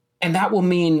 And that will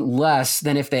mean less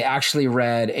than if they actually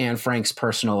read Anne Frank's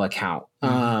personal account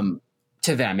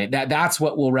to them. That's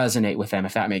what will resonate with them,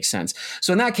 if that makes sense.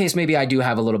 So in that case, maybe I do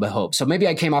have a little bit of hope. So maybe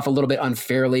I came off a little bit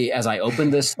unfairly as I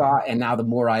opened this thought. And now the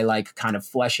more I kind of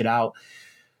flesh it out,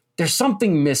 there's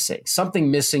something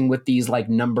missing with these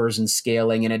numbers and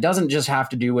scaling. And it doesn't just have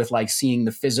to do with seeing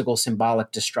the physical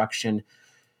symbolic destruction.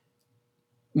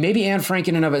 Maybe Anne Frank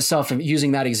in and of itself,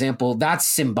 using that example, that's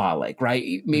symbolic,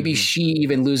 right? Maybe she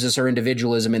even loses her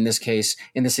individualism in this case,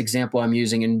 in this example I'm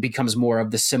using, and becomes more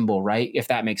of the symbol, right? If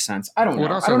that makes sense. I don't know.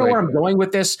 I don't know where I'm going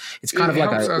with this. It's kind of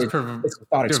it's a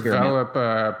thought experiment. Develop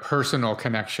a personal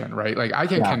connection, right? I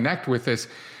can connect with this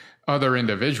other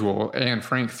individual, Anne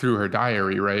Frank, through her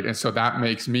diary, right? And so that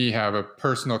makes me have a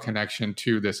personal connection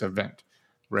to this event,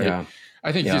 right? Yeah.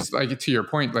 I think just to your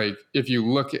point, if you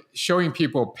look at showing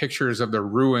people pictures of the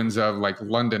ruins of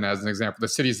London, as an example, the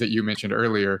cities that you mentioned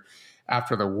earlier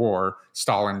after the war,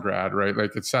 Stalingrad, right?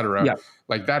 Et cetera. Yeah.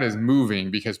 That is moving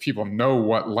because people know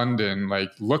what London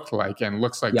looked like and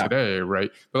looks like today, right?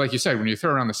 But like you said, when you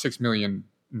throw around the 6 million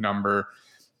number,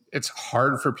 it's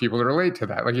hard for people to relate to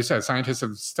that. Like you said, scientists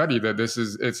have studied that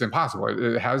it's impossible.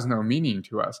 It has no meaning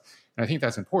to us. And I think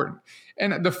that's important.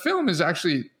 And the film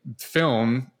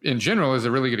in general is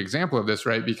a really good example of this,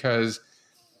 right? Because,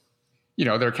 there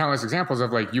are countless examples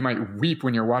of you might weep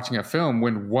when you're watching a film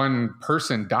when one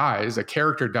person dies, a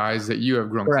character dies that you have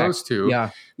grown close to.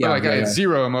 But I had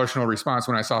zero emotional response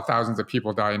when I saw thousands of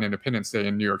people die in Independence Day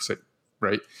in New York City,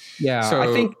 right? Yeah, so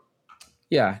I think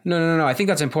Yeah, no. I think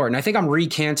that's important. I think I'm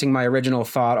recanting my original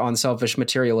thought on selfish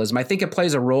materialism. I think it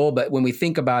plays a role, but when we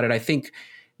think about it, I think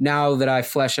now that I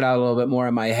flesh it out a little bit more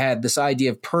in my head, this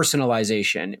idea of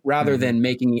personalization rather than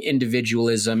making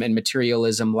individualism and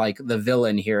materialism like the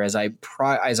villain here, as I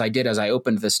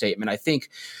opened the statement, I think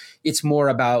it's more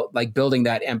about like building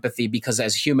that empathy, because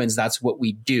as humans, that's what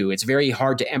we do. It's very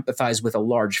hard to empathize with a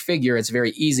large figure. It's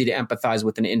very easy to empathize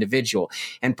with an individual.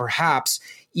 And perhaps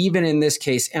even in this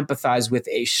case, empathize with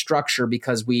a structure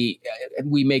because we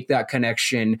make that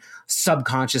connection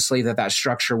subconsciously that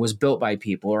structure was built by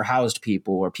people or housed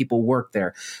people or people work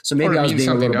there. So maybe I was being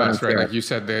a little bit unfair. Right? Like you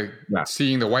said,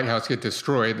 seeing the White House get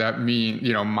destroyed, that means,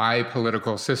 my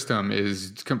political system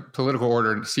political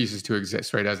order ceases to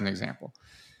exist, right? As an example.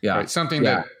 Yeah. Right? Something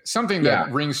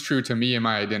that rings true to me and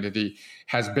my identity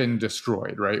has been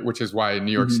destroyed, right? Which is why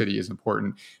New York City is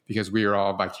important, because we are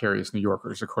all vicarious New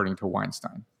Yorkers, according to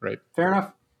Weinstein, right? Fair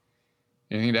enough.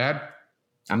 Anything to add?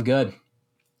 I'm good.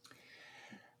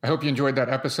 I hope you enjoyed that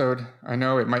episode. I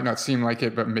know it might not seem like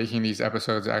it, but making these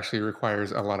episodes actually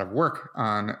requires a lot of work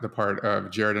on the part of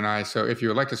Jared and I. So if you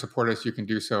would like to support us, you can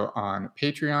do so on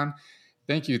Patreon.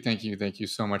 Thank you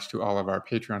so much to all of our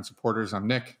Patreon supporters. I'm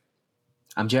Nick.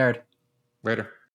 I'm Jared. Later.